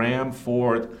 trucks, Ram,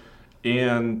 Ford,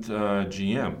 and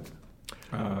GM,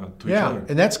 to each other.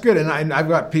 And that's good. And I've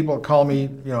got people call me,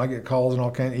 I get calls and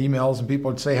all kinds of emails, and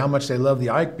people would say how much they love the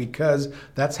Ike because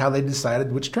that's how they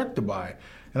decided which truck to buy.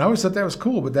 And I always thought that was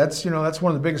cool, but that's one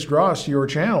of the biggest draws to your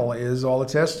channel is all the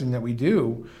testing that we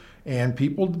do. And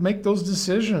people make those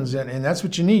decisions, and that's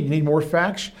what you need. You need more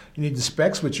facts. You need the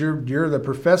specs, which you're the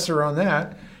professor on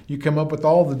that. You come up with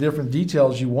all the different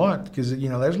details you want because,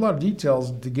 there's a lot of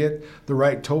details to get the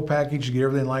right tow package, to get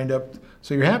everything lined up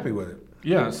so you're happy with it.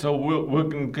 Yeah, so we'll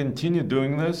continue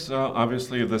doing this,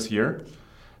 obviously, this year.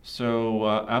 So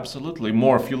absolutely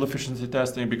more fuel efficiency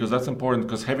testing, because that's important,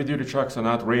 because heavy duty trucks are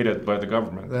not rated by the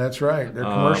government. That's right. They're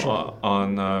commercial.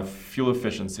 On fuel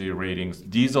efficiency ratings,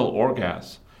 diesel or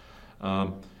gas.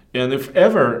 And if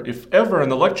ever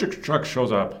an electric truck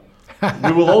shows up,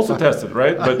 we will also test it,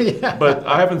 right? But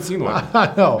I haven't seen one.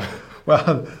 I know.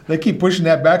 Well, they keep pushing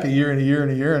that back a year and a year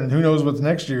and a year, and who knows what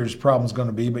next year's problem is going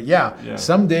to be. But yeah,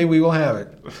 someday we will have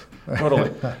it.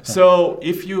 Totally. So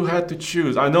if you had to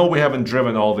choose, I know we haven't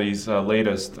driven all these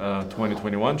latest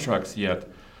 2021 trucks yet.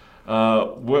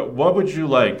 What would you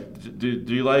like? Do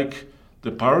you like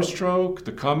the Power Stroke,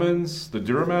 the Cummins, the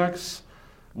Duramax?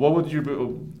 What would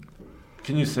you?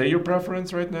 Can you say your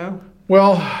preference right now?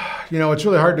 Well, it's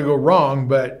really hard to go wrong,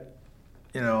 but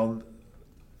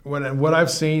what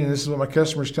I've seen, and this is what my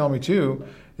customers tell me too,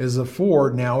 is the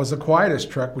Ford now is the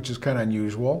quietest truck, which is kind of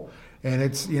unusual. And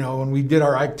it's, when we did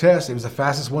our Ike test, it was the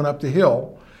fastest one up the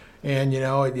hill. And,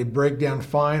 it brake down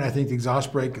fine. I think the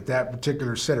exhaust brake at that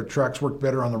particular set of trucks worked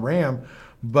better on the Ram.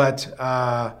 But,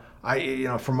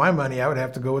 for my money, I would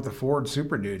have to go with the Ford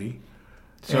Super Duty.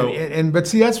 So, but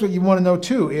see, that's what you want to know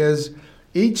too, is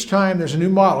each time there's a new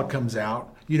model that comes out,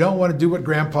 you don't want to do what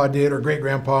Grandpa did or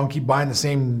great-grandpa and keep buying the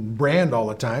same brand all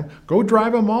the time. Go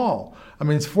drive them all. I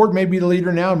mean, Ford may be the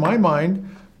leader now in my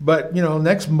mind, but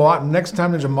next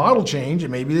time there's a model change, it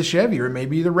may be the Chevy or it may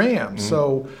be the Ram. Mm-hmm.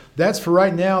 So that's for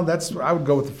right now. I would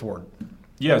go with the Ford.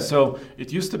 Yeah. So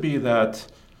it used to be that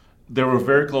they were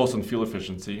very close on fuel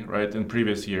efficiency, right, in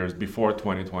previous years before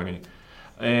 2020,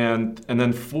 and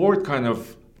then Ford kind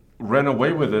of ran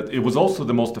away with it. It was also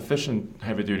the most efficient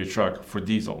heavy-duty truck for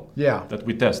diesel that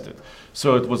we tested.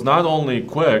 So it was not only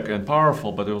quick and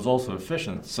powerful, but it was also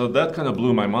efficient. So that kind of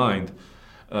blew my mind.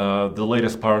 The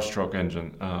latest Power Stroke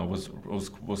engine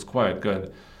was quite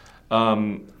good.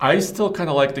 I still kind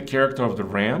of like the character of the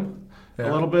Ram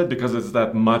a little bit, because it's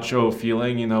that macho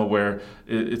feeling, where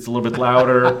it's a little bit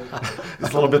louder.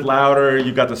 It's a little bit louder.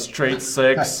 You got the straight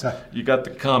six. You got the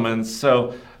Cummins.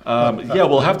 So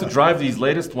we'll have to drive these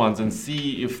latest ones and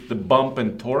see if the bump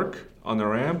and torque on the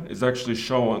Ram is actually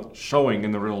showing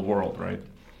in the real world, right?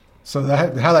 So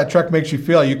how that truck makes you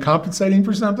feel? Are you compensating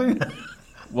for something?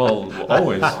 Well,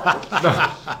 always.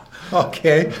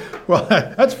 Okay. Well,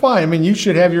 that's fine. I mean, you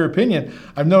should have your opinion.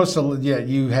 I've noticed,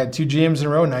 you had 2 GMs in a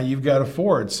row. Now you've got a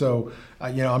Ford. So,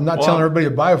 I'm not telling everybody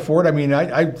to buy a Ford. I mean,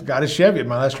 I got a Chevy.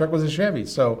 My last truck was a Chevy.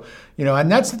 So,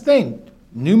 and that's the thing.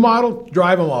 New model,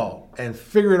 drive them all and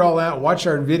figure it all out. Watch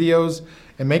our videos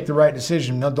and make the right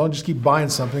decision. No, don't just keep buying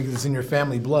something because it's in your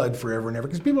family blood forever and ever.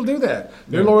 Because people do that.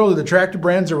 They're loyal to the tractor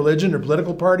brands, their religion, their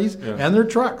political parties, and their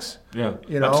trucks. Yeah,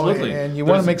 absolutely. And you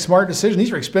want to make smart decisions.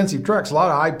 These are expensive trucks, a lot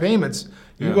of high payments.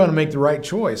 You want to make the right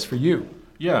choice for you.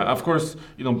 Yeah, of course,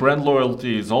 brand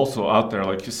loyalty is also out there,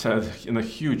 like you said, in a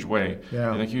huge way.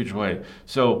 Yeah. In a huge way.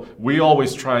 So we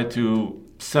always try to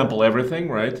sample everything,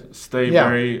 right? Stay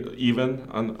very even,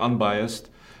 unbiased.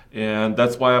 And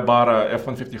that's why I bought a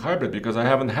F-150 hybrid, because I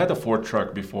haven't had a Ford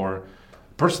truck before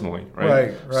personally,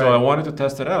 right? So I wanted to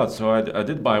test it out. So I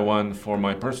did buy one for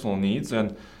my personal needs,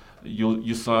 and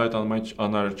you saw it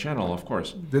on our channel, of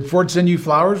course. Did Ford send you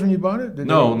flowers when you bought it?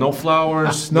 No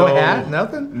flowers. No hat,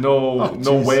 nothing?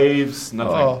 No waves,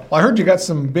 nothing. Oh, I heard you got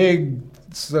some big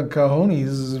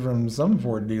cojones from some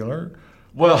Ford dealer.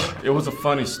 Well, it was a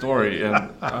funny story, and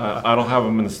I don't have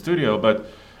them in the studio, but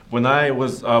when I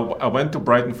went to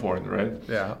Brighton Ford, right?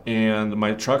 Yeah. And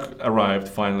my truck arrived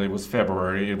finally. It was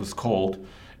February. It was cold.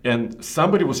 And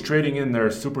somebody was trading in their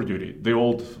Super Duty, the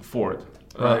old Ford.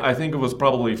 Right. I think it was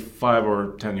probably 5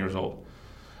 or 10 years old.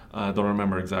 I don't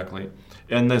remember exactly.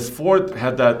 And this Ford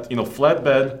had that, flat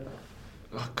bed,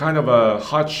 kind of a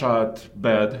hotshot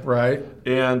bed. Right.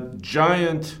 And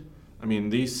giant,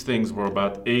 these things were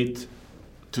about 8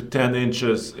 to 10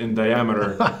 inches in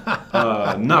diameter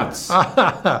nuts.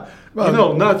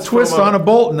 Well, nuts. Twist on a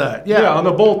bolt nut. Yeah, on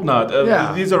a bolt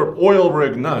nut. These are oil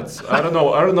rig nuts. I don't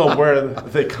know where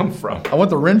they come from. I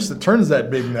want the wrench that turns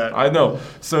that big nut. I know.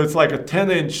 So it's like a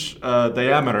 10-inch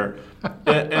diameter.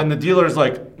 and the dealer's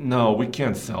like, no, we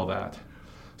can't sell that.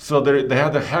 So they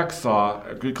had a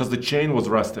hacksaw because the chain was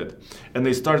rusted. And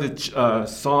they started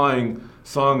sawing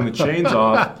the chains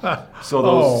off, so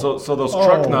those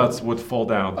truck nuts would fall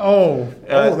down.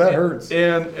 That hurts.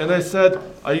 And I said,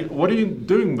 what are you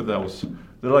doing with those?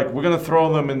 They're like, we're gonna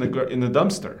throw them in the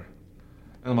dumpster.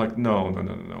 And I'm like,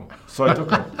 no. So I took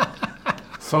them.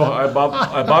 So I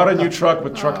bought a new truck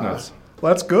with truck nuts.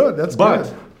 Well, that's good. That's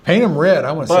good. Paint them red.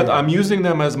 I want to see. But I'm using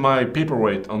them as my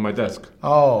paperweight on my desk.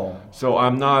 Oh. So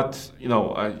I'm not,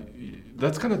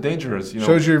 that's kind of dangerous,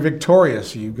 Shows you're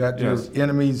victorious. You've got your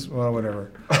enemies, well,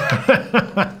 whatever.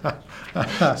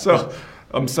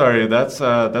 I'm sorry, that's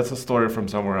a story from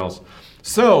somewhere else.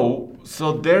 So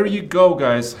there you go,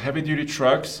 guys. Heavy duty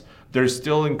trucks, they're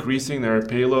still increasing their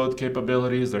payload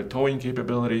capabilities, their towing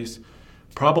capabilities,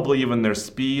 probably even their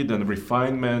speed and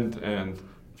refinement and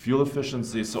fuel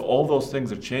efficiency. So all those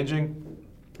things are changing.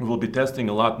 We will be testing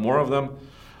a lot more of them.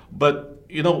 But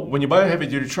when you buy a heavy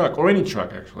duty truck, or any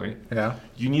truck actually,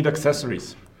 you need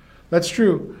accessories. That's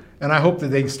true. And I hope that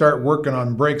they start working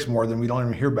on brakes more than we don't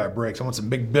even hear about brakes. I want some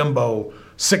big bimbo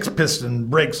 6-piston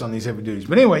brakes on these heavy duties.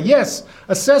 But anyway, yes,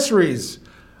 accessories.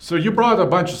 So you brought a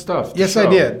bunch of stuff. Yes, I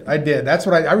did. That's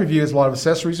what I review is a lot of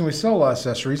accessories, and we sell a lot of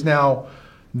accessories. Now,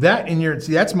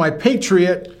 that's my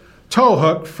Patriot tow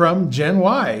hook from Gen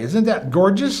Y. Isn't that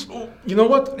gorgeous? You know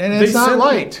what? And it's not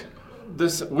light.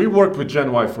 We worked with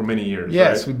Gen Y for many years.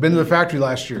 Yes, right? we've been to the factory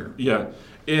last year. Yeah.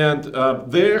 And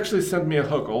they actually sent me a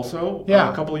hook also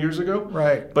a couple of years ago.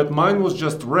 Right. But mine was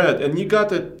just red. And you got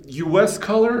the U.S.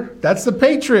 color? That's the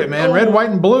Patriot, man. Red, white,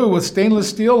 and blue with stainless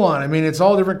steel on it. I mean, it's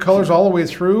all different colors all the way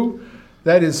through.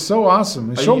 That is so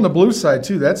awesome. Show them the blue side,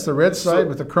 too. That's the red side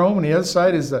with the chrome, and the other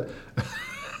side is the...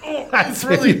 it's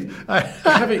really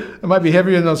heavy. It might be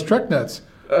heavier than those truck nuts.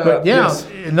 But yes.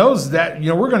 And those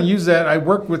we're going to use that. I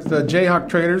work with Jayhawk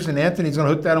Traders, and Anthony's going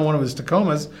to hook that on one of his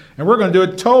Tacomas, and we're going to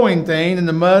do a towing thing in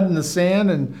the mud and the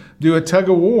sand, and do a tug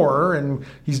of war. And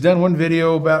he's done one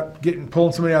video about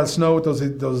pulling somebody out of the snow with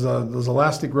those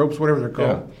elastic ropes, whatever they're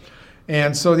called. Yeah.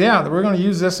 And so we're going to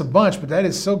use this a bunch. But that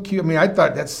is so cute. I mean, I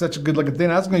thought that's such a good looking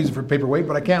thing. I was going to use it for paperweight,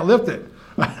 but I can't lift it.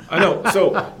 I know.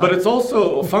 But it's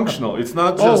also functional. It's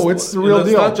not just. It's the real deal.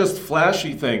 It's not just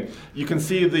flashy thing. You can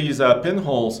see these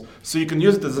pinholes, so you can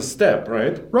use it as a step,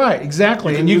 right? Right,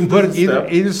 exactly. And you can put it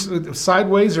either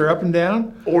sideways or up and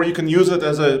down. Or you can use it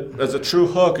as a true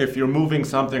hook if you're moving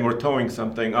something or towing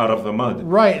something out of the mud.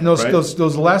 Right, and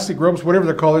those elastic ropes, whatever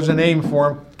they're called, there's a name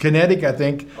for them. Kinetic, I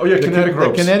think. Oh yeah, kinetic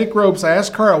ropes. The kinetic ropes. I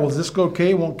asked Carl, "Will this go okay?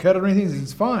 It won't cut or anything?"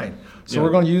 He's fine. So we're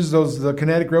going to use the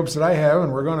kinetic ropes that I have,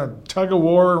 and we're going to tug a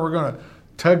war, and we're going to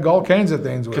tug all kinds of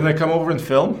things with Can I come over and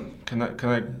film? Can I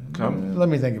come? Let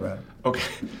me think about it. Okay.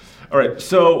 All right.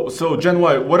 So Gen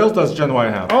Y, what else does Gen Y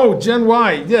have? Oh, Gen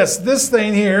Y. Yes, this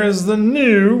thing here is the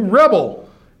new Rebel.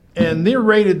 And they're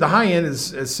rated, the high end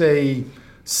is say,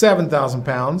 7,000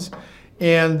 pounds.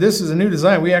 And this is a new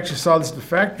design. We actually saw this at the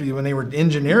factory when they were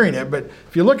engineering it. But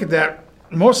if you look at that,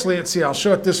 mostly, I'll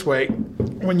show it this way.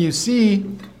 When you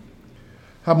see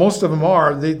how most of them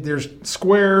are, there's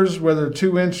squares, whether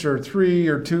 2-inch or 3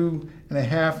 or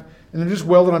 2.5, and they're just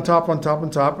welded on top,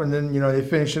 and then they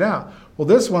finish it out. Well,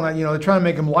 this one, they're trying to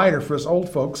make them lighter for us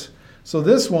old folks. So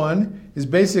this one is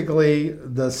basically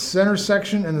the center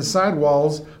section and the side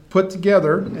walls put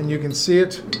together, and you can see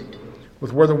it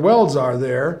with where the welds are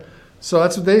there. So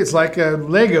that's what it's like a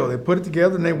Lego. They put it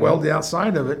together and they weld the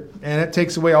outside of it, and it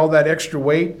takes away all that extra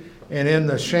weight. And then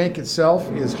the shank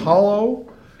itself is hollow.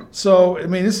 So, I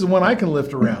mean, this is one I can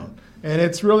lift around, and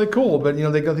it's really cool. But,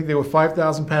 I think they were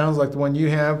 5,000 pounds like the one you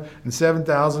have, and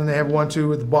 7,000. They have one, too,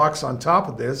 with the box on top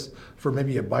of this for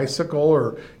maybe a bicycle,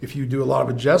 or if you do a lot of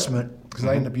adjustment, because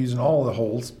I end up using all of the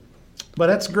holes. But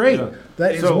that's great. Yeah.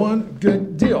 That is one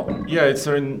good deal. Yeah, it's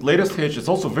our latest hitch. It's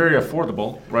also very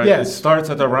affordable, right? Yes. It starts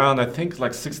at around, I think,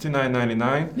 like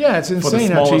 $69.99. Yeah, it's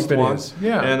insane how cheap it is.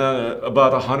 Yeah. And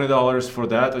about $100 for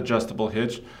that adjustable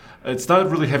hitch. It's not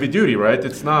really heavy duty, right?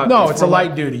 It's not. No, it's a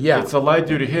light duty, yeah. It's a light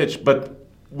duty hitch, but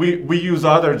we use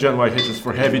other Gen Y hitches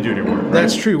for heavy duty work, right?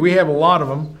 That's true. We have a lot of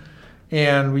them,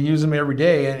 and we use them every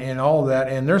day and all of that,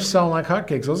 and they're selling like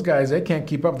hotcakes. Those guys, they can't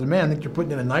keep up with demand. I think you're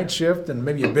putting in a night shift and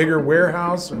maybe a bigger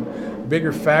warehouse and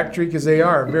bigger factory, because they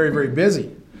are very, very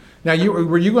busy. Now,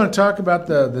 were you going to talk about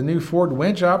the new Ford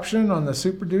winch option on the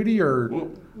Super Duty, or?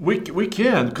 Well, we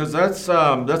can, because that's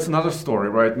another story,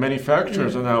 right?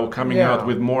 Manufacturers are now coming out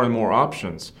with more and more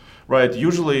options, right?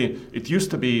 Usually, it used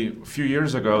to be a few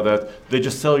years ago that they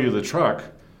just sell you the truck,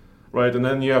 right? And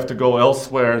then you have to go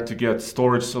elsewhere to get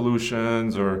storage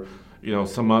solutions or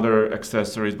some other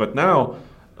accessories. But now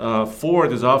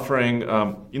Ford is offering,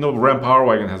 Ram Power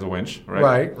Wagon has a winch,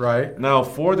 right? Right. Now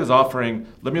Ford is offering,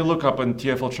 let me look up on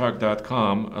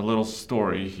tfltruck.com a little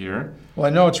story here. Well, I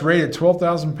know it's rated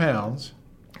 12,000 pounds.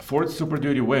 Ford Super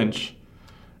Duty winch.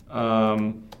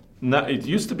 It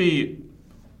used to be,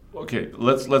 okay,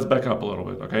 let's back up a little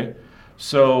bit, okay?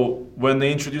 So when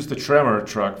they introduced the Tremor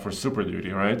truck for Super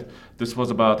Duty, right? This was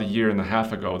about 1.5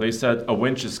 years ago. They said a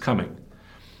winch is coming.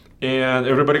 And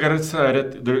everybody got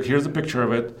excited. Here's a picture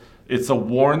of it. It's a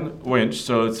worn winch,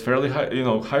 so it's fairly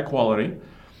high quality.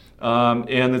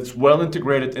 And it's well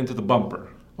integrated into the bumper.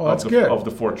 Oh, that's good. Of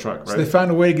the Ford truck, right? So they found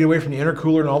a way to get away from the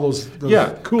intercooler and all those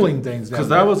cooling things. Because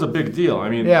that was a big deal. I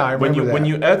mean, I remember when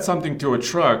you add something to a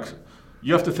truck,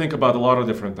 you have to think about a lot of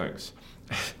different things.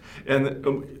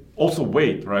 And also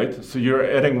weight, right? So you're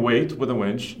adding weight with a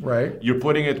winch. Right. You're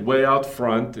putting it way out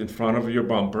front, in front of your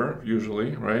bumper,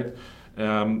 usually, right?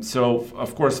 So,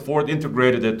 of course, Ford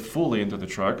integrated it fully into the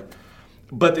truck,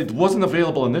 but it wasn't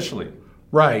available initially.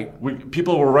 Right.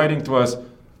 People were writing to us,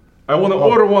 I want to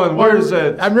order one. Where is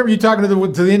it? I remember you talking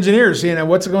to the engineers, saying,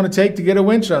 what's it going to take to get a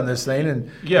winch on this thing?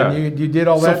 And you did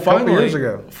all that a couple years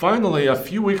ago. Finally, a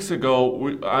few weeks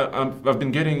ago, I've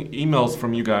been getting emails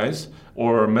from you guys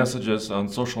or messages on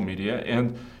social media,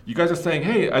 and you guys are saying,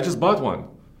 hey, I just bought one.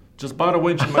 Just bought a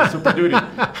winch in my Super Duty.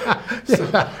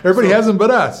 Everybody has them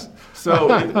but us. So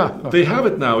they have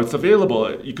it now. It's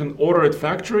available. You can order it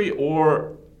factory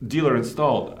or dealer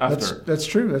installed after. That's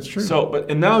true. So,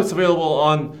 and now it's available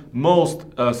on most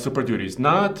Super Duties,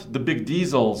 not the big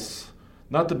diesels,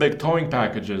 not the big towing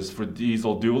packages for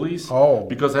diesel dualies. Oh.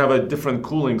 Because they have a different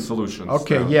cooling solutions.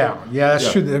 Okay, now. yeah,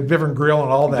 that's true. The different grill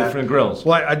and all that. Different grills.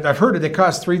 Well, I've heard that they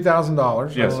cost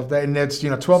 $3,000. Yes. And it's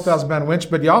 12,000 pound winch,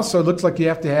 but you also looks like you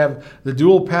have to have the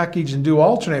dual package and dual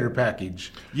alternator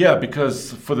package. Yeah,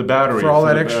 because for the battery. For all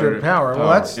that extra power.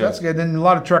 Well, that's yes. good. Then a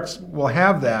lot of trucks will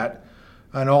have that.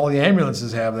 And all the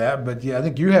ambulances have that, but yeah, I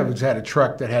think you have had a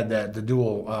truck that had the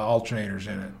dual alternators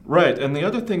in it. Right, and the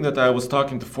other thing that I was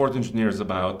talking to Ford engineers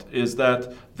about is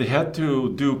that they had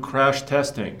to do crash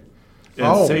testing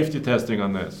and safety testing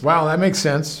on this. Wow, that makes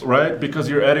sense. Right, because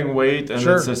you're adding weight and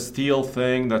Sure. it's a steel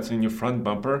thing that's in your front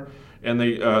bumper, and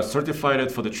they certified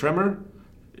it for the trimmer.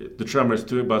 The trimmer is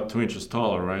about 2 inches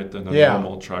taller, right, than a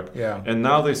normal truck. Yeah. And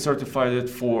now they certified it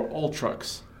for all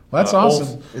trucks. Well, that's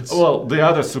awesome. The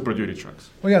other Super Duty trucks.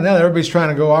 Well, yeah, now that everybody's trying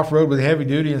to go off-road with heavy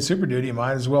duty and Super Duty, you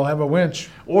might as well have a winch.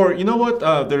 Or, you know what,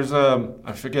 there's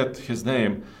I forget his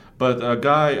name, but a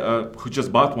guy who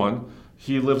just bought one,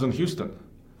 he lives in Houston.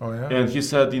 Oh, yeah? And he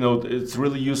said, it's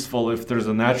really useful if there's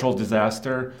a natural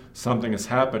disaster, something is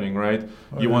happening, right?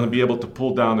 You want to be able to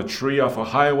pull down a tree off a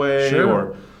highway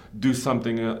or do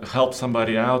something, help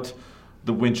somebody out.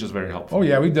 The winch is very helpful. Oh,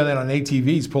 yeah, we've done that on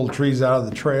ATVs, pulled trees out of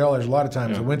the trail. There's a lot of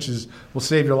times the winches will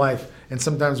save your life. And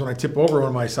sometimes when I tip over one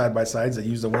of my side-by-sides, I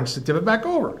use the winch to tip it back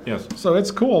over. Yes. So it's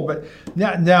cool. But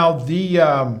now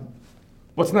the...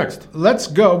 What's next? Let's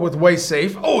go with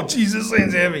WaySafe. Oh, geez, this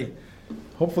thing's heavy.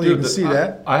 Hopefully you can see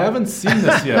that. I haven't seen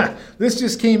this yet. This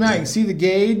just came out. You can see the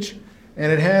gauge,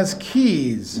 and it has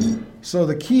keys. So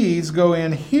the keys go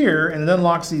in here, and it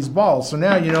unlocks these balls. So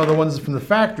now you know the ones from the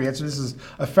factory. So this is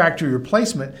a factory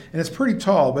replacement, and it's pretty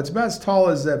tall, but it's about as tall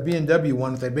as that B&W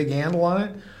one with that big handle on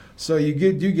it. So you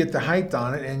do get the height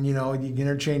on it, and you can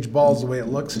interchange balls the way it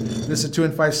looks. This is a 2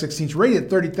 5/16, rated at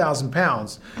 30,000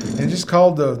 pounds, and it's just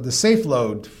called the Safe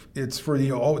Load. It's for the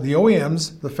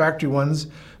OEMs, the factory ones,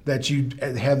 that you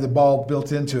have the ball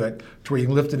built into it to where you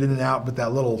can lift it in and out, but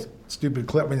that little stupid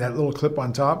clip, that little clip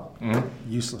on top,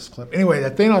 useless clip. Anyway,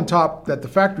 that thing on top that the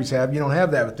factories have, you don't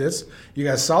have that with this. You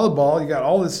got a solid ball, you got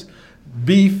all this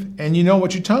beef, and you know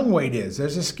what your tongue weight is.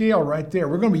 There's a scale right there.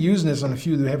 We're going to be using this on a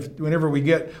few whenever we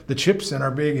get the chips in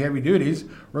our big heavy duties.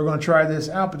 We're going to try this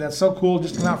out, but that's so cool.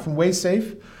 Just come out from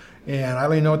WaySafe, and I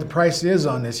don't even know what the price is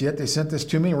on this yet. They sent this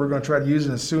to me, and we're going to try to use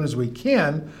it as soon as we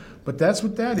can. But that's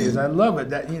what that is. I love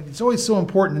it. It's always so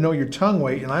important to know your tongue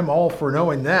weight, and I'm all for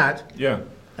knowing that. Yeah.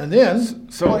 And then,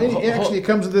 it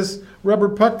comes with this rubber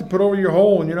puck to put over your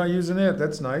hole, and you're not using it.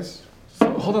 That's nice.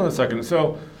 So, hold on a second.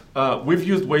 So we've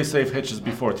used WaySafe hitches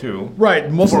before too. Right,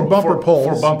 mostly bumper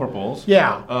poles. For bumper poles.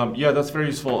 Yeah. Yeah, that's very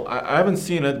useful. I haven't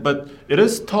seen it, but it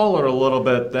is taller a little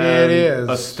bit than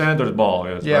a standard ball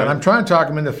is. Yeah, right? and I'm trying to talk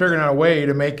them into figuring out a way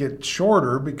to make it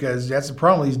shorter because that's the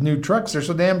problem. These new trucks, they're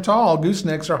so damn tall.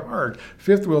 Goosenecks are hard.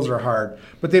 Fifth wheels are hard.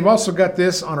 But they've also got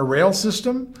this on a rail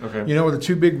system. Okay. With the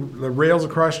two big rails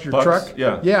across your pucks? truck.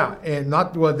 Yeah. Yeah, and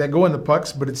not that go in the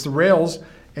pucks, but it's the rails.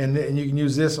 And you can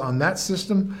use this on that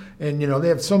system. And, they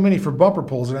have so many for bumper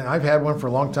pulls. And I've had one for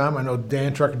a long time. I know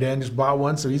Trucker Dan just bought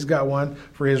one, so he's got one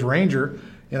for his Ranger.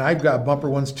 And I've got bumper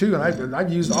ones too. And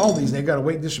I've used all these. And they've got a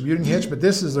weight distributing hitch. But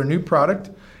this is their new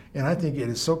product. And I think it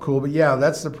is so cool. But, yeah,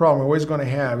 that's the problem we're always going to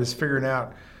have is figuring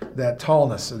out that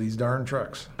tallness of these darn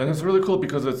trucks. And it's really cool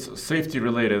because it's safety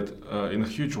related in a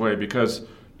huge way because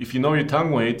if you know your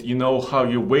tongue weight, you know how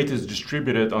your weight is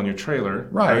distributed on your trailer.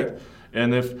 Right.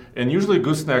 And usually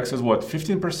goosenecks is what,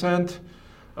 15%?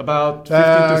 About 15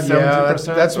 to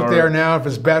 17%? That's what they are now. If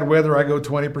it's bad weather, I go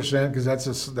 20% because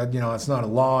it's not a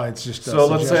law. It's just so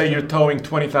let's say you're towing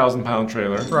 20,000 pound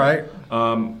trailer. Right.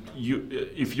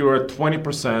 If you're at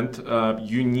 20%,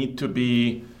 you need to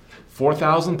be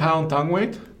 4,000 pound tongue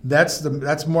weight. That's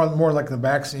more like the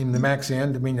max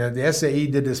end. I mean, the SAE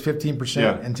did this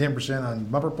 15% and 10% on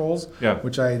bumper poles,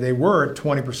 which they were at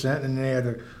 20%, and they had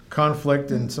to conflict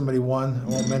and somebody won. I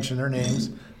won't mention their names.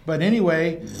 But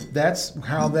anyway, that's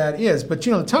how that is. But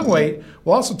the tongue weight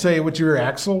will also tell you what your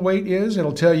axle weight is.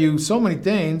 It'll tell you so many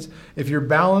things if you're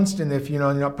balanced and if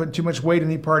you're not putting too much weight in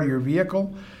any part of your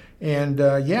vehicle. And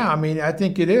I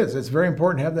think it is. It's very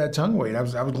important to have that tongue weight. I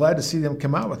was glad to see them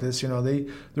come out with this.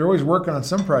 They're always working on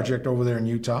some project over there in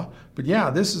Utah. But yeah,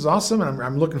 this is awesome, and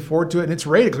I'm looking forward to it. And it's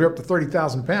rated clear up to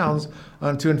 30,000 pounds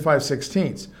on 2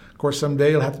 5/16. Of course, someday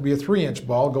it'll have to be a 3-inch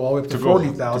ball, go all the way up to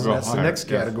 40,000. That's the next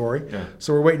category. Yeah.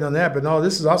 So we're waiting on that. But no,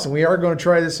 this is awesome. We are going to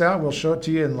try this out. We'll show it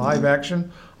to you in live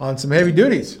action on some heavy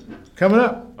duties coming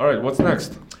up. All right, what's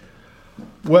next?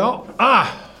 Well,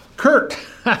 Kurt.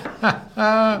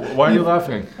 Why are you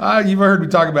laughing? You've heard me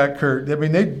talk about Kurt. I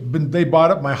mean, they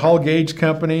bought up my Hull Gauge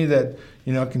company that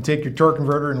can take your torque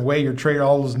converter and weigh your trailer,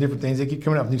 all those different things. They keep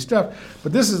coming up with new stuff.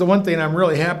 But this is the one thing I'm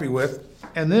really happy with,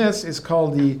 and this is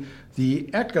called the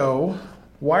Echo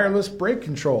wireless brake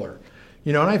controller.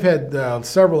 And I've had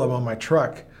several of them on my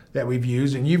truck that we've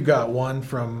used, and you've got one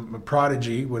from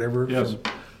Prodigy, whatever, yes,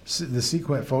 from the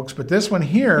Sequent folks. But this one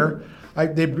here,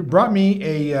 they brought me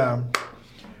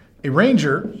a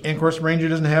Ranger, and of course Ranger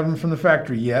doesn't have them from the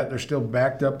factory yet. They're still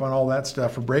backed up on all that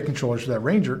stuff for brake controllers for that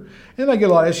Ranger. And I get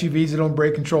a lot of SUVs that own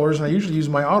brake controllers, and I usually use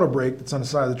my auto brake that's on the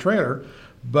side of the trailer.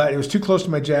 But it was too close to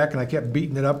my jack, and I kept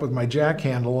beating it up with my jack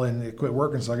handle, and it quit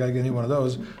working, so I got to get a new one of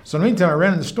those. So in the meantime, I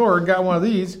ran in the store and got one of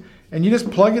these, and you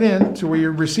just plug it in to where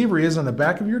your receiver is on the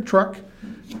back of your truck,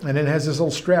 and it has this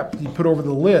little strap you put over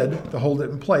the lid to hold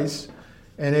it in place,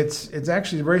 and it's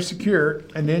actually very secure,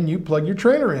 and then you plug your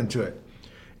trailer into it.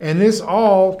 And this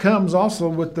all comes also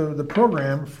with the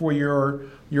program for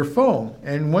your phone.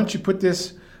 And once you put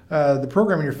this the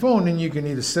program in your phone, then you can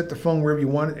either set the phone wherever you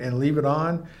want it and leave it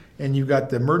on. And you've got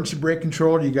the emergency brake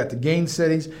controller, you got the gain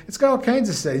settings. It's got all kinds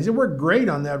of settings. It worked great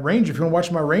on that Ranger. If you want to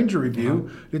watch my Ranger review,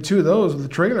 did 2 of those with the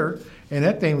trailer, and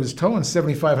that thing was towing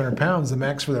 7,500 pounds, the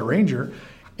max for that Ranger.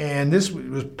 And this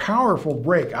was powerful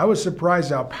brake. I was surprised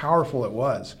how powerful it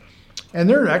was. And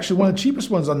they're actually one of the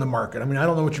cheapest ones on the market. I mean, I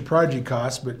don't know what your Prodigy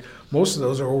costs, but most of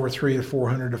those are over $300 to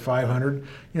 $400 to $500.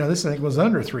 This thing was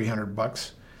under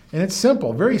 $300. And it's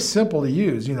simple, very simple to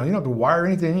use. You don't have to wire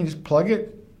anything. You just plug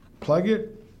it,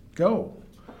 go.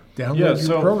 Download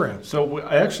your program. So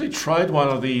I actually tried one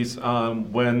of these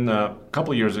when a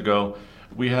couple of years ago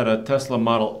we had a Tesla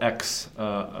Model X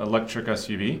electric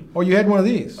SUV. Oh, you had one of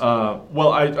these?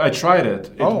 Well, I tried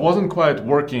it. It wasn't quite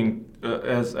working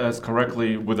as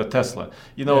correctly with a Tesla.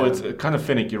 It's kind of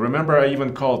finicky. Remember, I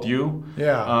even called you.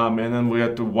 Yeah. And then we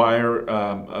had to wire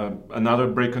another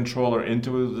brake controller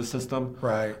into the system.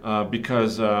 Right.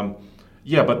 Because,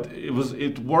 but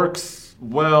it works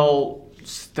well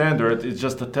standard. It's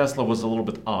just the Tesla was a little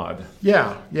bit odd.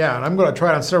 Yeah, and I'm going to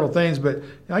try it on several things, but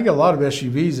I get a lot of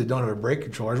SUVs that don't have a brake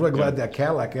controller. I was really glad that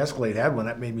Cadillac Escalade had one.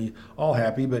 That made me all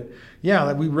happy. But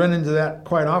yeah, we run into that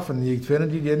quite often. The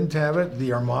Xfinity didn't have it.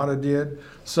 The Armada did.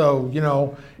 So,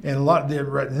 and a lot.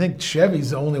 I think Chevy's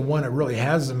the only one that really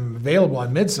has them available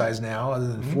on midsize now, other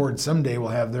than Ford someday will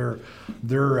have their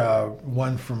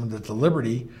one from the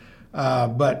Liberty.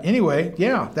 But anyway,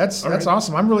 yeah, that's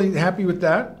awesome. I'm really happy with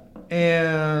that.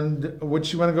 And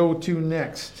what you want to go to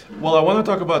next? Well, I want to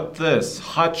talk about this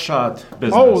hotshot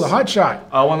business. Oh, the hotshot.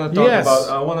 I want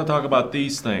to talk about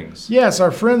these things. Yes,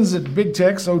 our friends at Big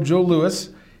Tex, Joe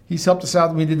Lewis, he's helped us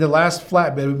out. We did the last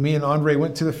flatbed. Me and Andre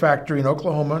went to the factory in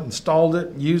Oklahoma, installed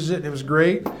it, used it. It was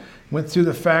great. Went through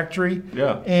the factory.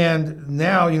 Yeah. And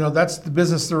now, that's the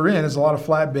business they're in. Is a lot of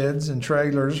flatbeds and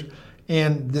trailers.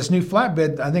 And this new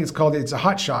flatbed, I think it's a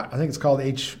hotshot. I think it's called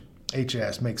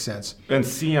HS, makes sense. And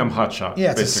CM hotshot.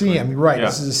 Yeah, it's basically a CM. You're right. Yeah.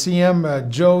 This is a CM.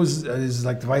 Joe's is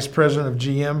like the vice president of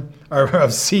GM or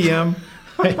of CM.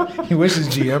 He wishes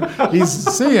GM. He's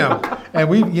CM, and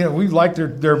we like their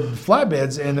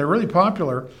flatbeds, and they're really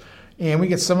popular. And we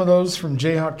get some of those from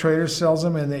Jayhawk Traders, sells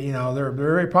them, and they're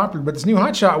very popular. But this new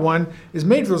hotshot one is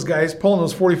made for those guys pulling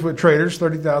those 40-foot traders,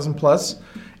 30,000 plus.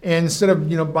 And instead of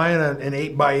buying an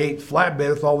 8x8 flatbed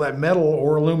with all that metal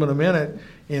or aluminum in it,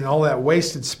 in all that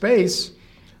wasted space,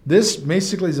 this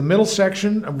basically is a middle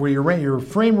section of where your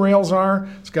frame rails are.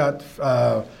 It's got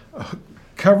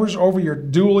covers over your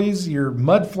dualies, your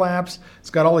mud flaps. It's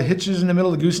got all the hitches in the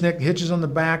middle, the gooseneck hitches on the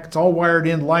back. It's all wired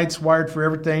in, lights wired for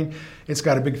everything. It's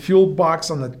got a big fuel box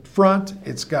on the front.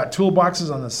 It's got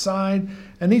toolboxes on the side.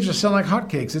 And these just sound like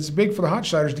hotcakes. It's big for the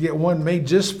hotshotters to get one made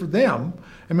just for them.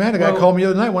 And man, a guy called me the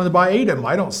other night, wanted to buy 8 of them.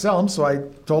 I don't sell them, so I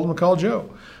told him to call Joe.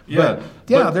 Yeah,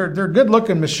 they're a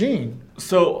good-looking machine.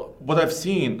 So what I've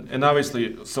seen, and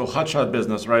obviously, so hotshot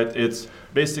business, right? It's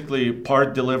basically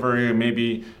part delivery,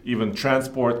 maybe even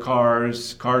transport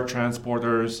cars, car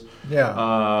transporters,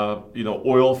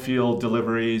 oil field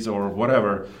deliveries or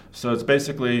whatever. So it's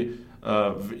basically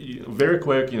very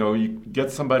quick. You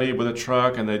get somebody with a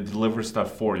truck and they deliver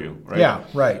stuff for you, right? Yeah,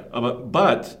 right.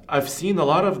 But I've seen a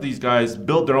lot of these guys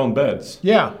build their own beds.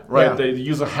 Yeah, right. Yeah. They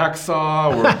use a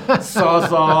hacksaw or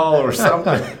sawzall or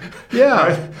something. Yeah.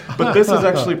 Right? But this is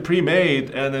actually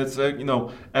pre-made and it's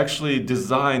actually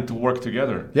designed to work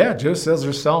together. Yeah, Joe says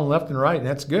they're selling left and right, and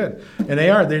that's good. And they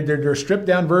are. They're stripped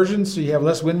down versions, so you have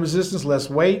less wind resistance, less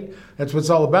weight. That's what it's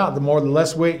all about. The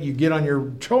less weight you get on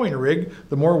your towing rig,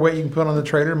 the more weight you can put on the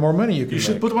trailer, the more money you can make.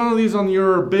 You should put one of these on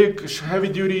your big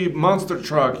heavy-duty monster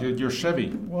truck, your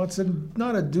Chevy. Well, it's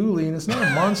not a dually and it's not a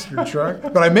monster truck,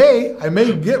 but I may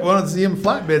get one of the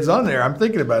flatbeds on there. I'm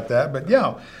thinking about that, but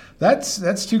yeah.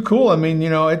 That's too cool. I mean,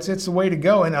 it's the way to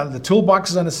go. And the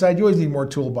toolboxes on the side, you always need more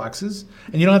toolboxes.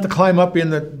 And you don't have to climb up in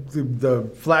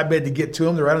the flatbed to get to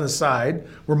them. They're right on the side,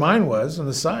 where mine was, on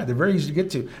the side. They're very easy to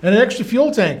get to. And an extra fuel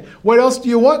tank. What else do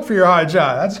you want for your hot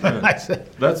shot? That's what I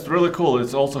said. That's really cool.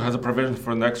 It also has a provision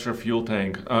for an extra fuel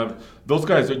tank. Those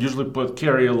guys usually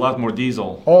carry a lot more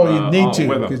diesel. Oh, you need to,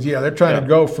 because they're trying to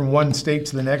go from one state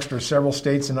to the next or several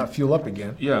states and not fuel up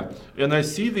again. Yeah, and I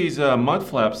see these mud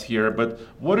flaps here, but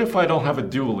what if I don't have a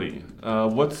dually?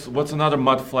 What's another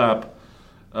mud flap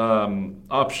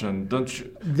option? Don't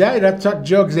you? Yeah, that's talk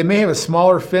Joe, because they may have a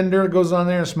smaller fender that goes on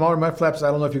there and smaller mud flaps.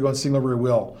 I don't know if you're going single rear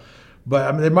wheel. But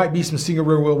I mean, there might be some single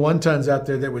rear wheel 1-tons out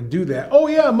there that would do that. Oh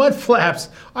yeah, mud flaps.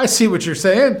 I see what you're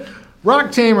saying.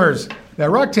 Rock tamers. Now,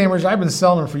 rock tamers, I've been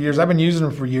selling them for years. I've been using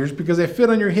them for years because they fit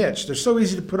on your hitch. They're so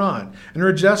easy to put on, and they're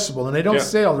adjustable, and they don't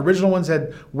sail. The original ones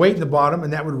had weight in the bottom,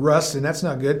 and that would rust, and that's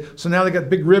not good. So now they got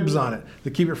big ribs on it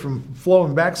to keep it from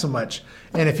flowing back so much.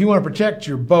 And if you want to protect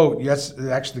your boat, that's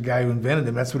actually the guy who invented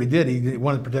them. That's what he did. He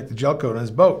wanted to protect the gel coat on his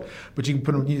boat. But you can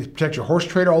put them, you protect your horse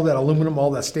trailer, all that aluminum,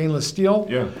 all that stainless steel.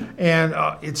 Yeah. And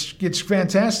it's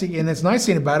fantastic. And it's nice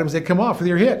thing about them is they come off with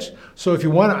your hitch. So if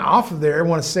you want it off of there,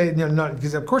 want to say, not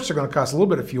because of course they're going to cost a little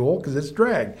bit of fuel because it's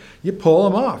drag. You pull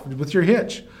them off with your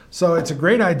hitch. So it's a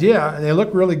great idea, and they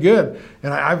look really good.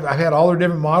 And I've had all their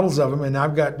different models of them, and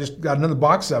I've got another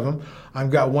box of them. I've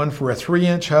got one for a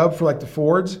 3-inch hub for like the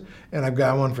Fords, and I've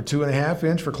got one for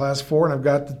 2.5-inch for Class 4, and I've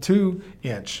got the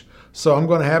 2-inch. So I'm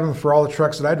going to have them for all the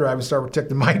trucks that I drive and start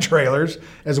protecting my trailers,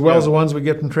 as well as the ones we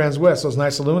get from Transwest, those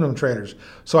nice aluminum trailers.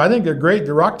 So I think they're great.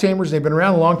 The rock tamers, they've been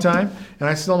around a long time, and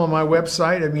I sell them on my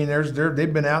website. I mean,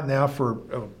 they've been out now for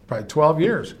probably 12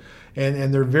 years.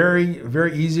 And they're very,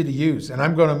 very easy to use. And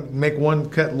I'm going to make one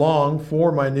cut long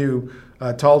for my new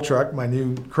tall truck, my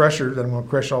new crusher that I'm going to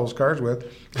crush all those cars with,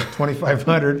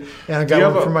 2500. And I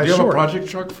got one for my short. Do you have a project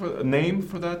truck name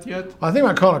for that yet? I think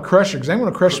I'm calling it a crusher because I'm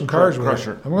going to crush some cars with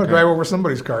crusher. it. I'm going to drive over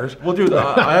somebody's cars. Well, dude,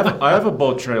 I have a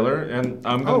boat trailer, and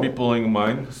I'm going to be pulling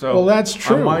mine. So well, that's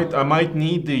true. I might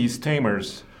need these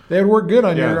tamers. They would work good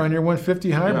on your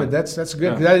 150 hybrid. Yeah. That's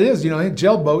good. Yeah. That is,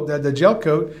 gel boat, the gel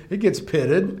coat, it gets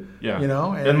pitted. Yeah.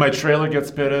 And my trailer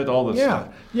gets pitted, all this stuff.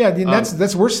 Yeah, that's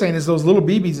what we're saying is those little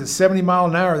BBs at 70 mile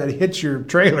an hour that hits your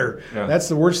trailer. Yeah. That's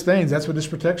the worst things. That's what this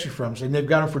protects you from. So they've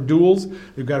got them for duals.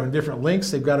 They've got them in different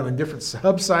lengths. They've got them in different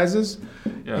hub sizes.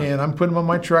 Yeah. And I'm putting them on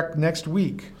my truck next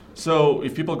week. So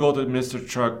if people go to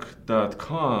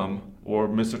MrTruck.com or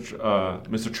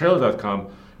MrTrailer.com,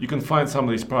 you can find some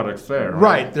of these products there, right?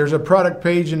 Right. There's a product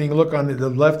page, and you can look on the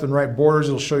left and right borders.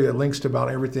 It'll show you links to about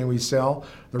everything we sell.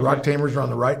 The rock tamers are on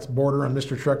the right border on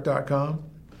MrTruck.com.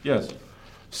 Yes.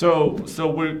 So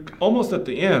we're almost at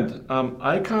the end.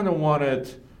 I kind of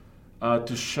wanted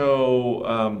to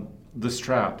show the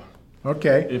strap.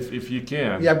 Okay. If you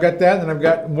can. Yeah, I've got that, and I've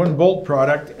got one bolt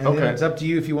product, and then it's up to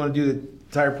you if you want to do the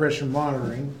tire pressure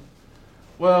monitoring.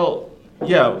 Well,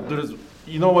 yeah.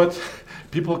 You know what?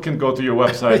 People can go to your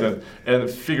website and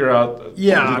figure out.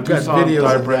 Yeah, I've got videos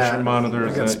tire of pressure that.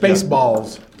 monitors. I've got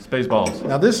Spaceballs. Spaceballs.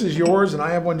 Now this is yours, and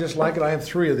I have one just like it. I have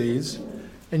 3 of these,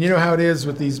 and you know how it is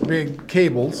with these big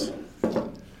cables.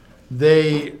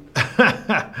 They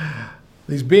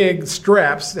these big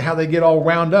straps, how they get all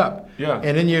wound up. Yeah.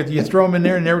 And then you throw them in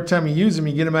there, and every time you use them,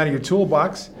 you get them out of your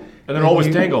toolbox. And they're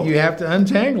always tangled. You have to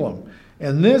untangle them.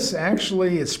 And this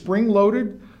actually is spring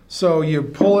loaded, so you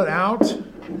pull it out.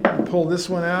 You pull this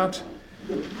one out,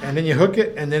 and then you hook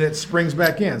it, and then it springs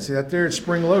back in. See that there? It's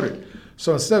spring loaded.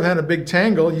 So instead of having a big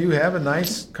tangle, you have a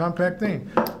nice compact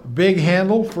thing. Big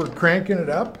handle for cranking it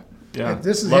up. Yeah. And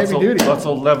this is heavy duty. Lots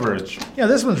of leverage. Yeah,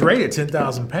 this one's rated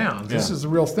 10,000 pounds. This is the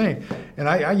real thing. And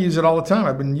I use it all the time.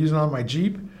 I've been using it on my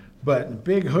Jeep. But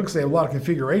big hooks, they have a lot of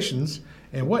configurations.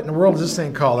 And what in the world is this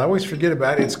thing called? I always forget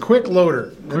about it. It's quick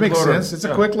loader. That makes sense. It's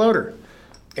a quick loader.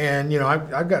 And,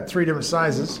 I've got 3 different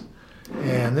sizes.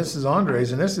 And this is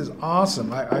Andre's, and this is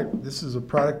awesome. This is a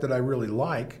product that I really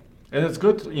like. And it's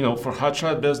good, for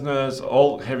hotshot business,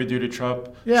 all heavy-duty truck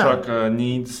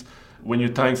needs. When you're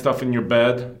tying stuff in your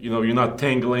bed, you're not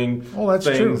tangling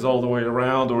things all the way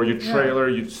around, or your trailer,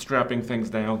 you're strapping things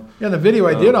down. Yeah, in the video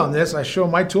I did on this, I show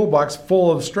my toolbox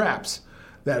full of straps.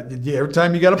 That every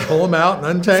time you got to pull them out and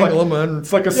untangle them.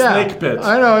 It's like a snake pit.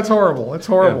 I know, it's horrible. It's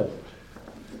horrible. Yeah.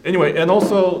 Anyway, and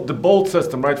also the bolt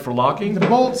system, right, for locking? The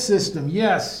bolt system,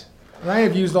 yes. And I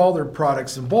have used all their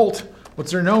products. And Bolt, what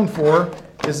they're known for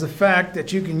is the fact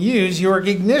that you can use your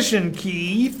ignition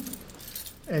key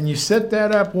and you set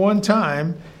that up one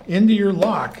time into your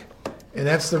lock. And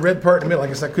that's the red part in the middle. I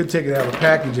guess I could take it out of the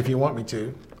package if you want me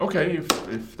to. Okay,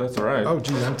 if that's all right. Oh,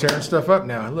 geez, I'm tearing stuff up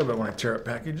now. I love it when I tear up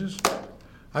packages.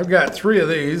 I've got 3 of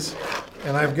these,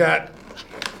 and I've got...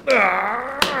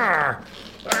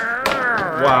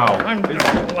 Wow.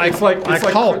 It's like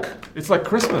Hulk. It's like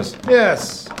Christmas.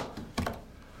 Yes.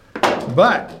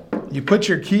 But you put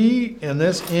your key in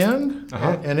this end,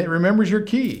 and it remembers your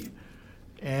key.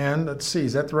 And let's see,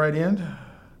 is that the right end?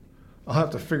 I'll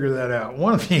have to figure that out.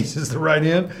 One of these is the right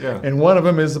end, and one of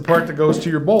them is the part that goes to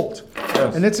your bolt.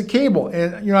 Yes. And it's a cable.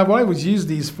 And, what I always used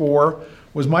these for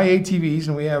was my ATVs,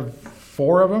 and we have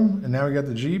 4 of them, and now we got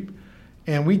the Jeep.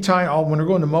 And we tie all, when we're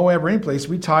going to Moab or any place,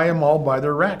 we tie them all by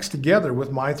their racks together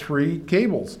with my 3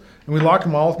 cables. And we lock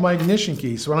them all with my ignition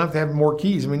key, so I don't have to have more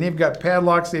keys. I mean, they've got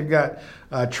padlocks, they've got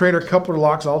trailer coupler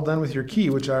locks all done with your key,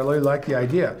 which I really like the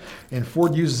idea. And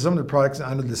Ford uses some of the products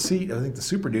under the seat, I think the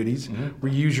Super Duties,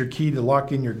 where you use your key to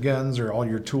lock in your guns or all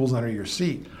your tools under your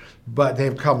seat. But they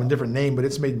have a different name, but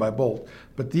it's made by Bolt.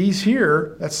 But these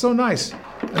here, that's so nice.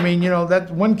 I mean,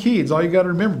 that one key is all you got to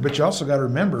remember, but you also got to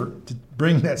remember to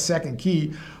bring that second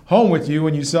key home with you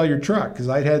when you sell your truck, because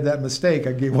I had that mistake.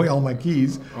 I gave away all my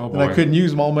keys, and I couldn't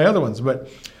use them, all my other ones. But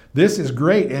this is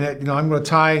great, and I'm going to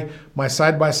tie my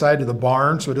side-by-side to the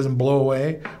barn so it doesn't blow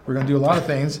away. We're going to do a lot of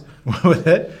things with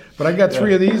it. But I got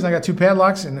 3 of these, and I got 2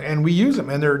 padlocks, and we use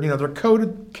them, and they're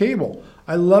coated cable.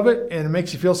 I love it, and it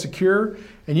makes you feel secure.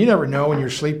 And you never know when you're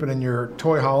sleeping in your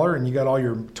toy hauler and you got all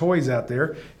your toys out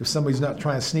there if somebody's not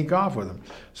trying to sneak off with them.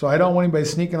 So I don't want anybody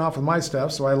sneaking off with my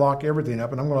stuff, so I lock everything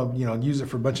up, and I'm going to use it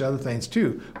for a bunch of other things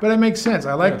too. But it makes sense.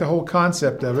 I like the whole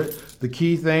concept of it, the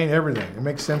key thing, everything. It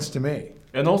makes sense to me.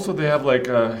 And also they have like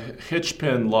hitch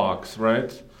pin locks,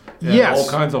 right? Yes. All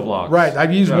kinds of locks. Right.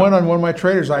 I've used one on one of my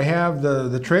trailers. I have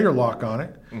the trailer lock on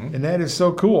it, and that is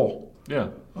so cool. Yeah.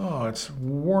 Oh, it's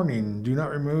warning. Do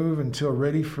not remove until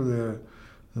ready for the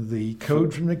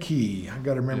code from the key. I've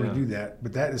got to remember to do that.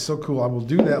 But that is so cool. I will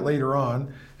do that later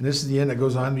on. And this is the end that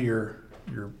goes onto your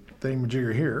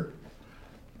thingamajigger here.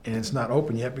 And it's not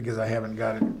open yet because I haven't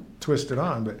got it twisted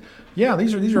on. But yeah,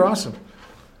 these are awesome.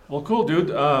 Well, cool,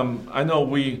 dude. I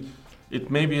know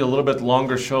it may be a little bit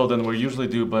longer show than we usually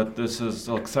do, but this is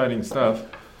exciting stuff.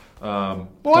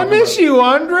 I miss you,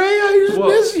 Andre. I just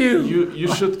miss you.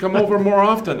 You should come over more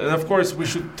often, and of course, we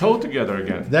should tow together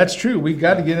again. That's true. We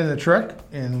got to get in the truck,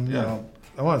 and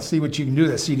I want to see what you can do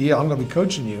with that CDL. I'm going to be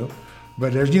coaching you,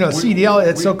 but there's CDL.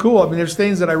 It's so cool. I mean, there's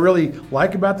things that I really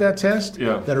like about that test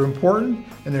that are important,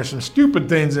 and there's some stupid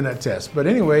things in that test. But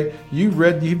anyway,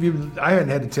 I haven't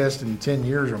had a test in 10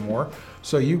 years or more.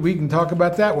 So we can talk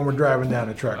about that when we're driving down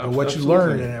the truck, or what you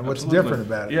learned and what's different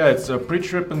about it. Yeah, it's a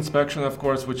pre-trip inspection, of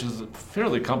course, which is a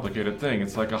fairly complicated thing.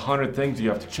 It's like 100 things you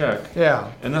have to check.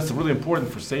 Yeah. And that's really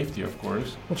important for safety, of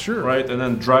course. Well, sure. Right? And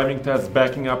then driving tests,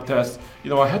 backing up tests.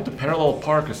 I had to parallel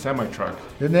park a semi-truck.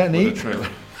 Isn't that neat? With a trailer.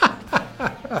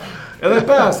 And I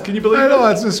passed. Can you believe it? I know,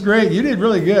 that's just great. You did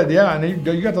really good, yeah. And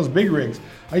you got those big rigs.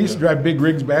 I used to drive big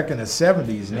rigs back in the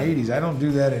 70s and 80s. I don't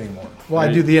do that anymore. Well,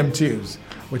 I do the M2s.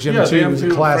 Which M2 is a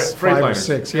class 5 or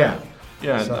 6, Yeah,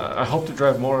 so. I hope to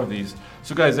drive more of these.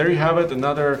 So guys, there you have it,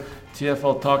 another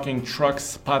TFL Talking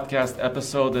Trucks podcast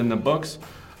episode in the books.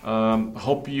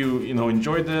 Hope you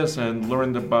enjoyed this and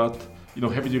learned about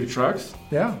heavy duty trucks.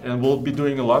 Yeah. And we'll be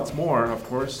doing lots more, of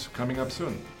course, coming up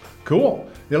soon. Cool.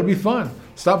 It'll be fun.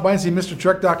 Stop by and see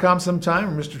MrTruck.com sometime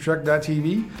or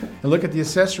MrTruck.tv and look at the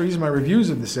accessories, my reviews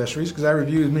of the accessories, because I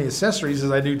review as many accessories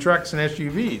as I do trucks and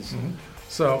SUVs.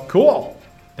 So cool.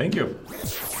 Thank you.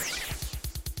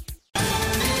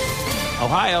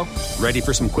 Ohio, ready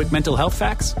for some quick mental health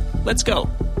facts? Let's go.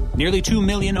 Nearly 2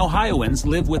 million Ohioans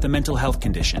live with a mental health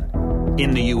condition.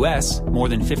 In the U.S., more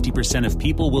than 50% of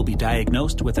people will be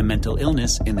diagnosed with a mental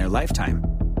illness in their lifetime.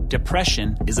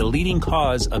 Depression is a leading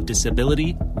cause of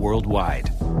disability worldwide.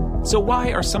 So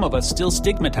why are some of us still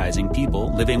stigmatizing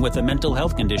people living with a mental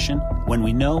health condition when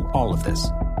we know all of this?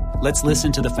 Let's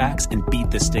listen to the facts and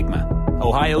beat the stigma.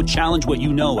 Ohio, challenge what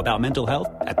you know about mental health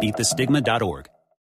at beatthestigma.org.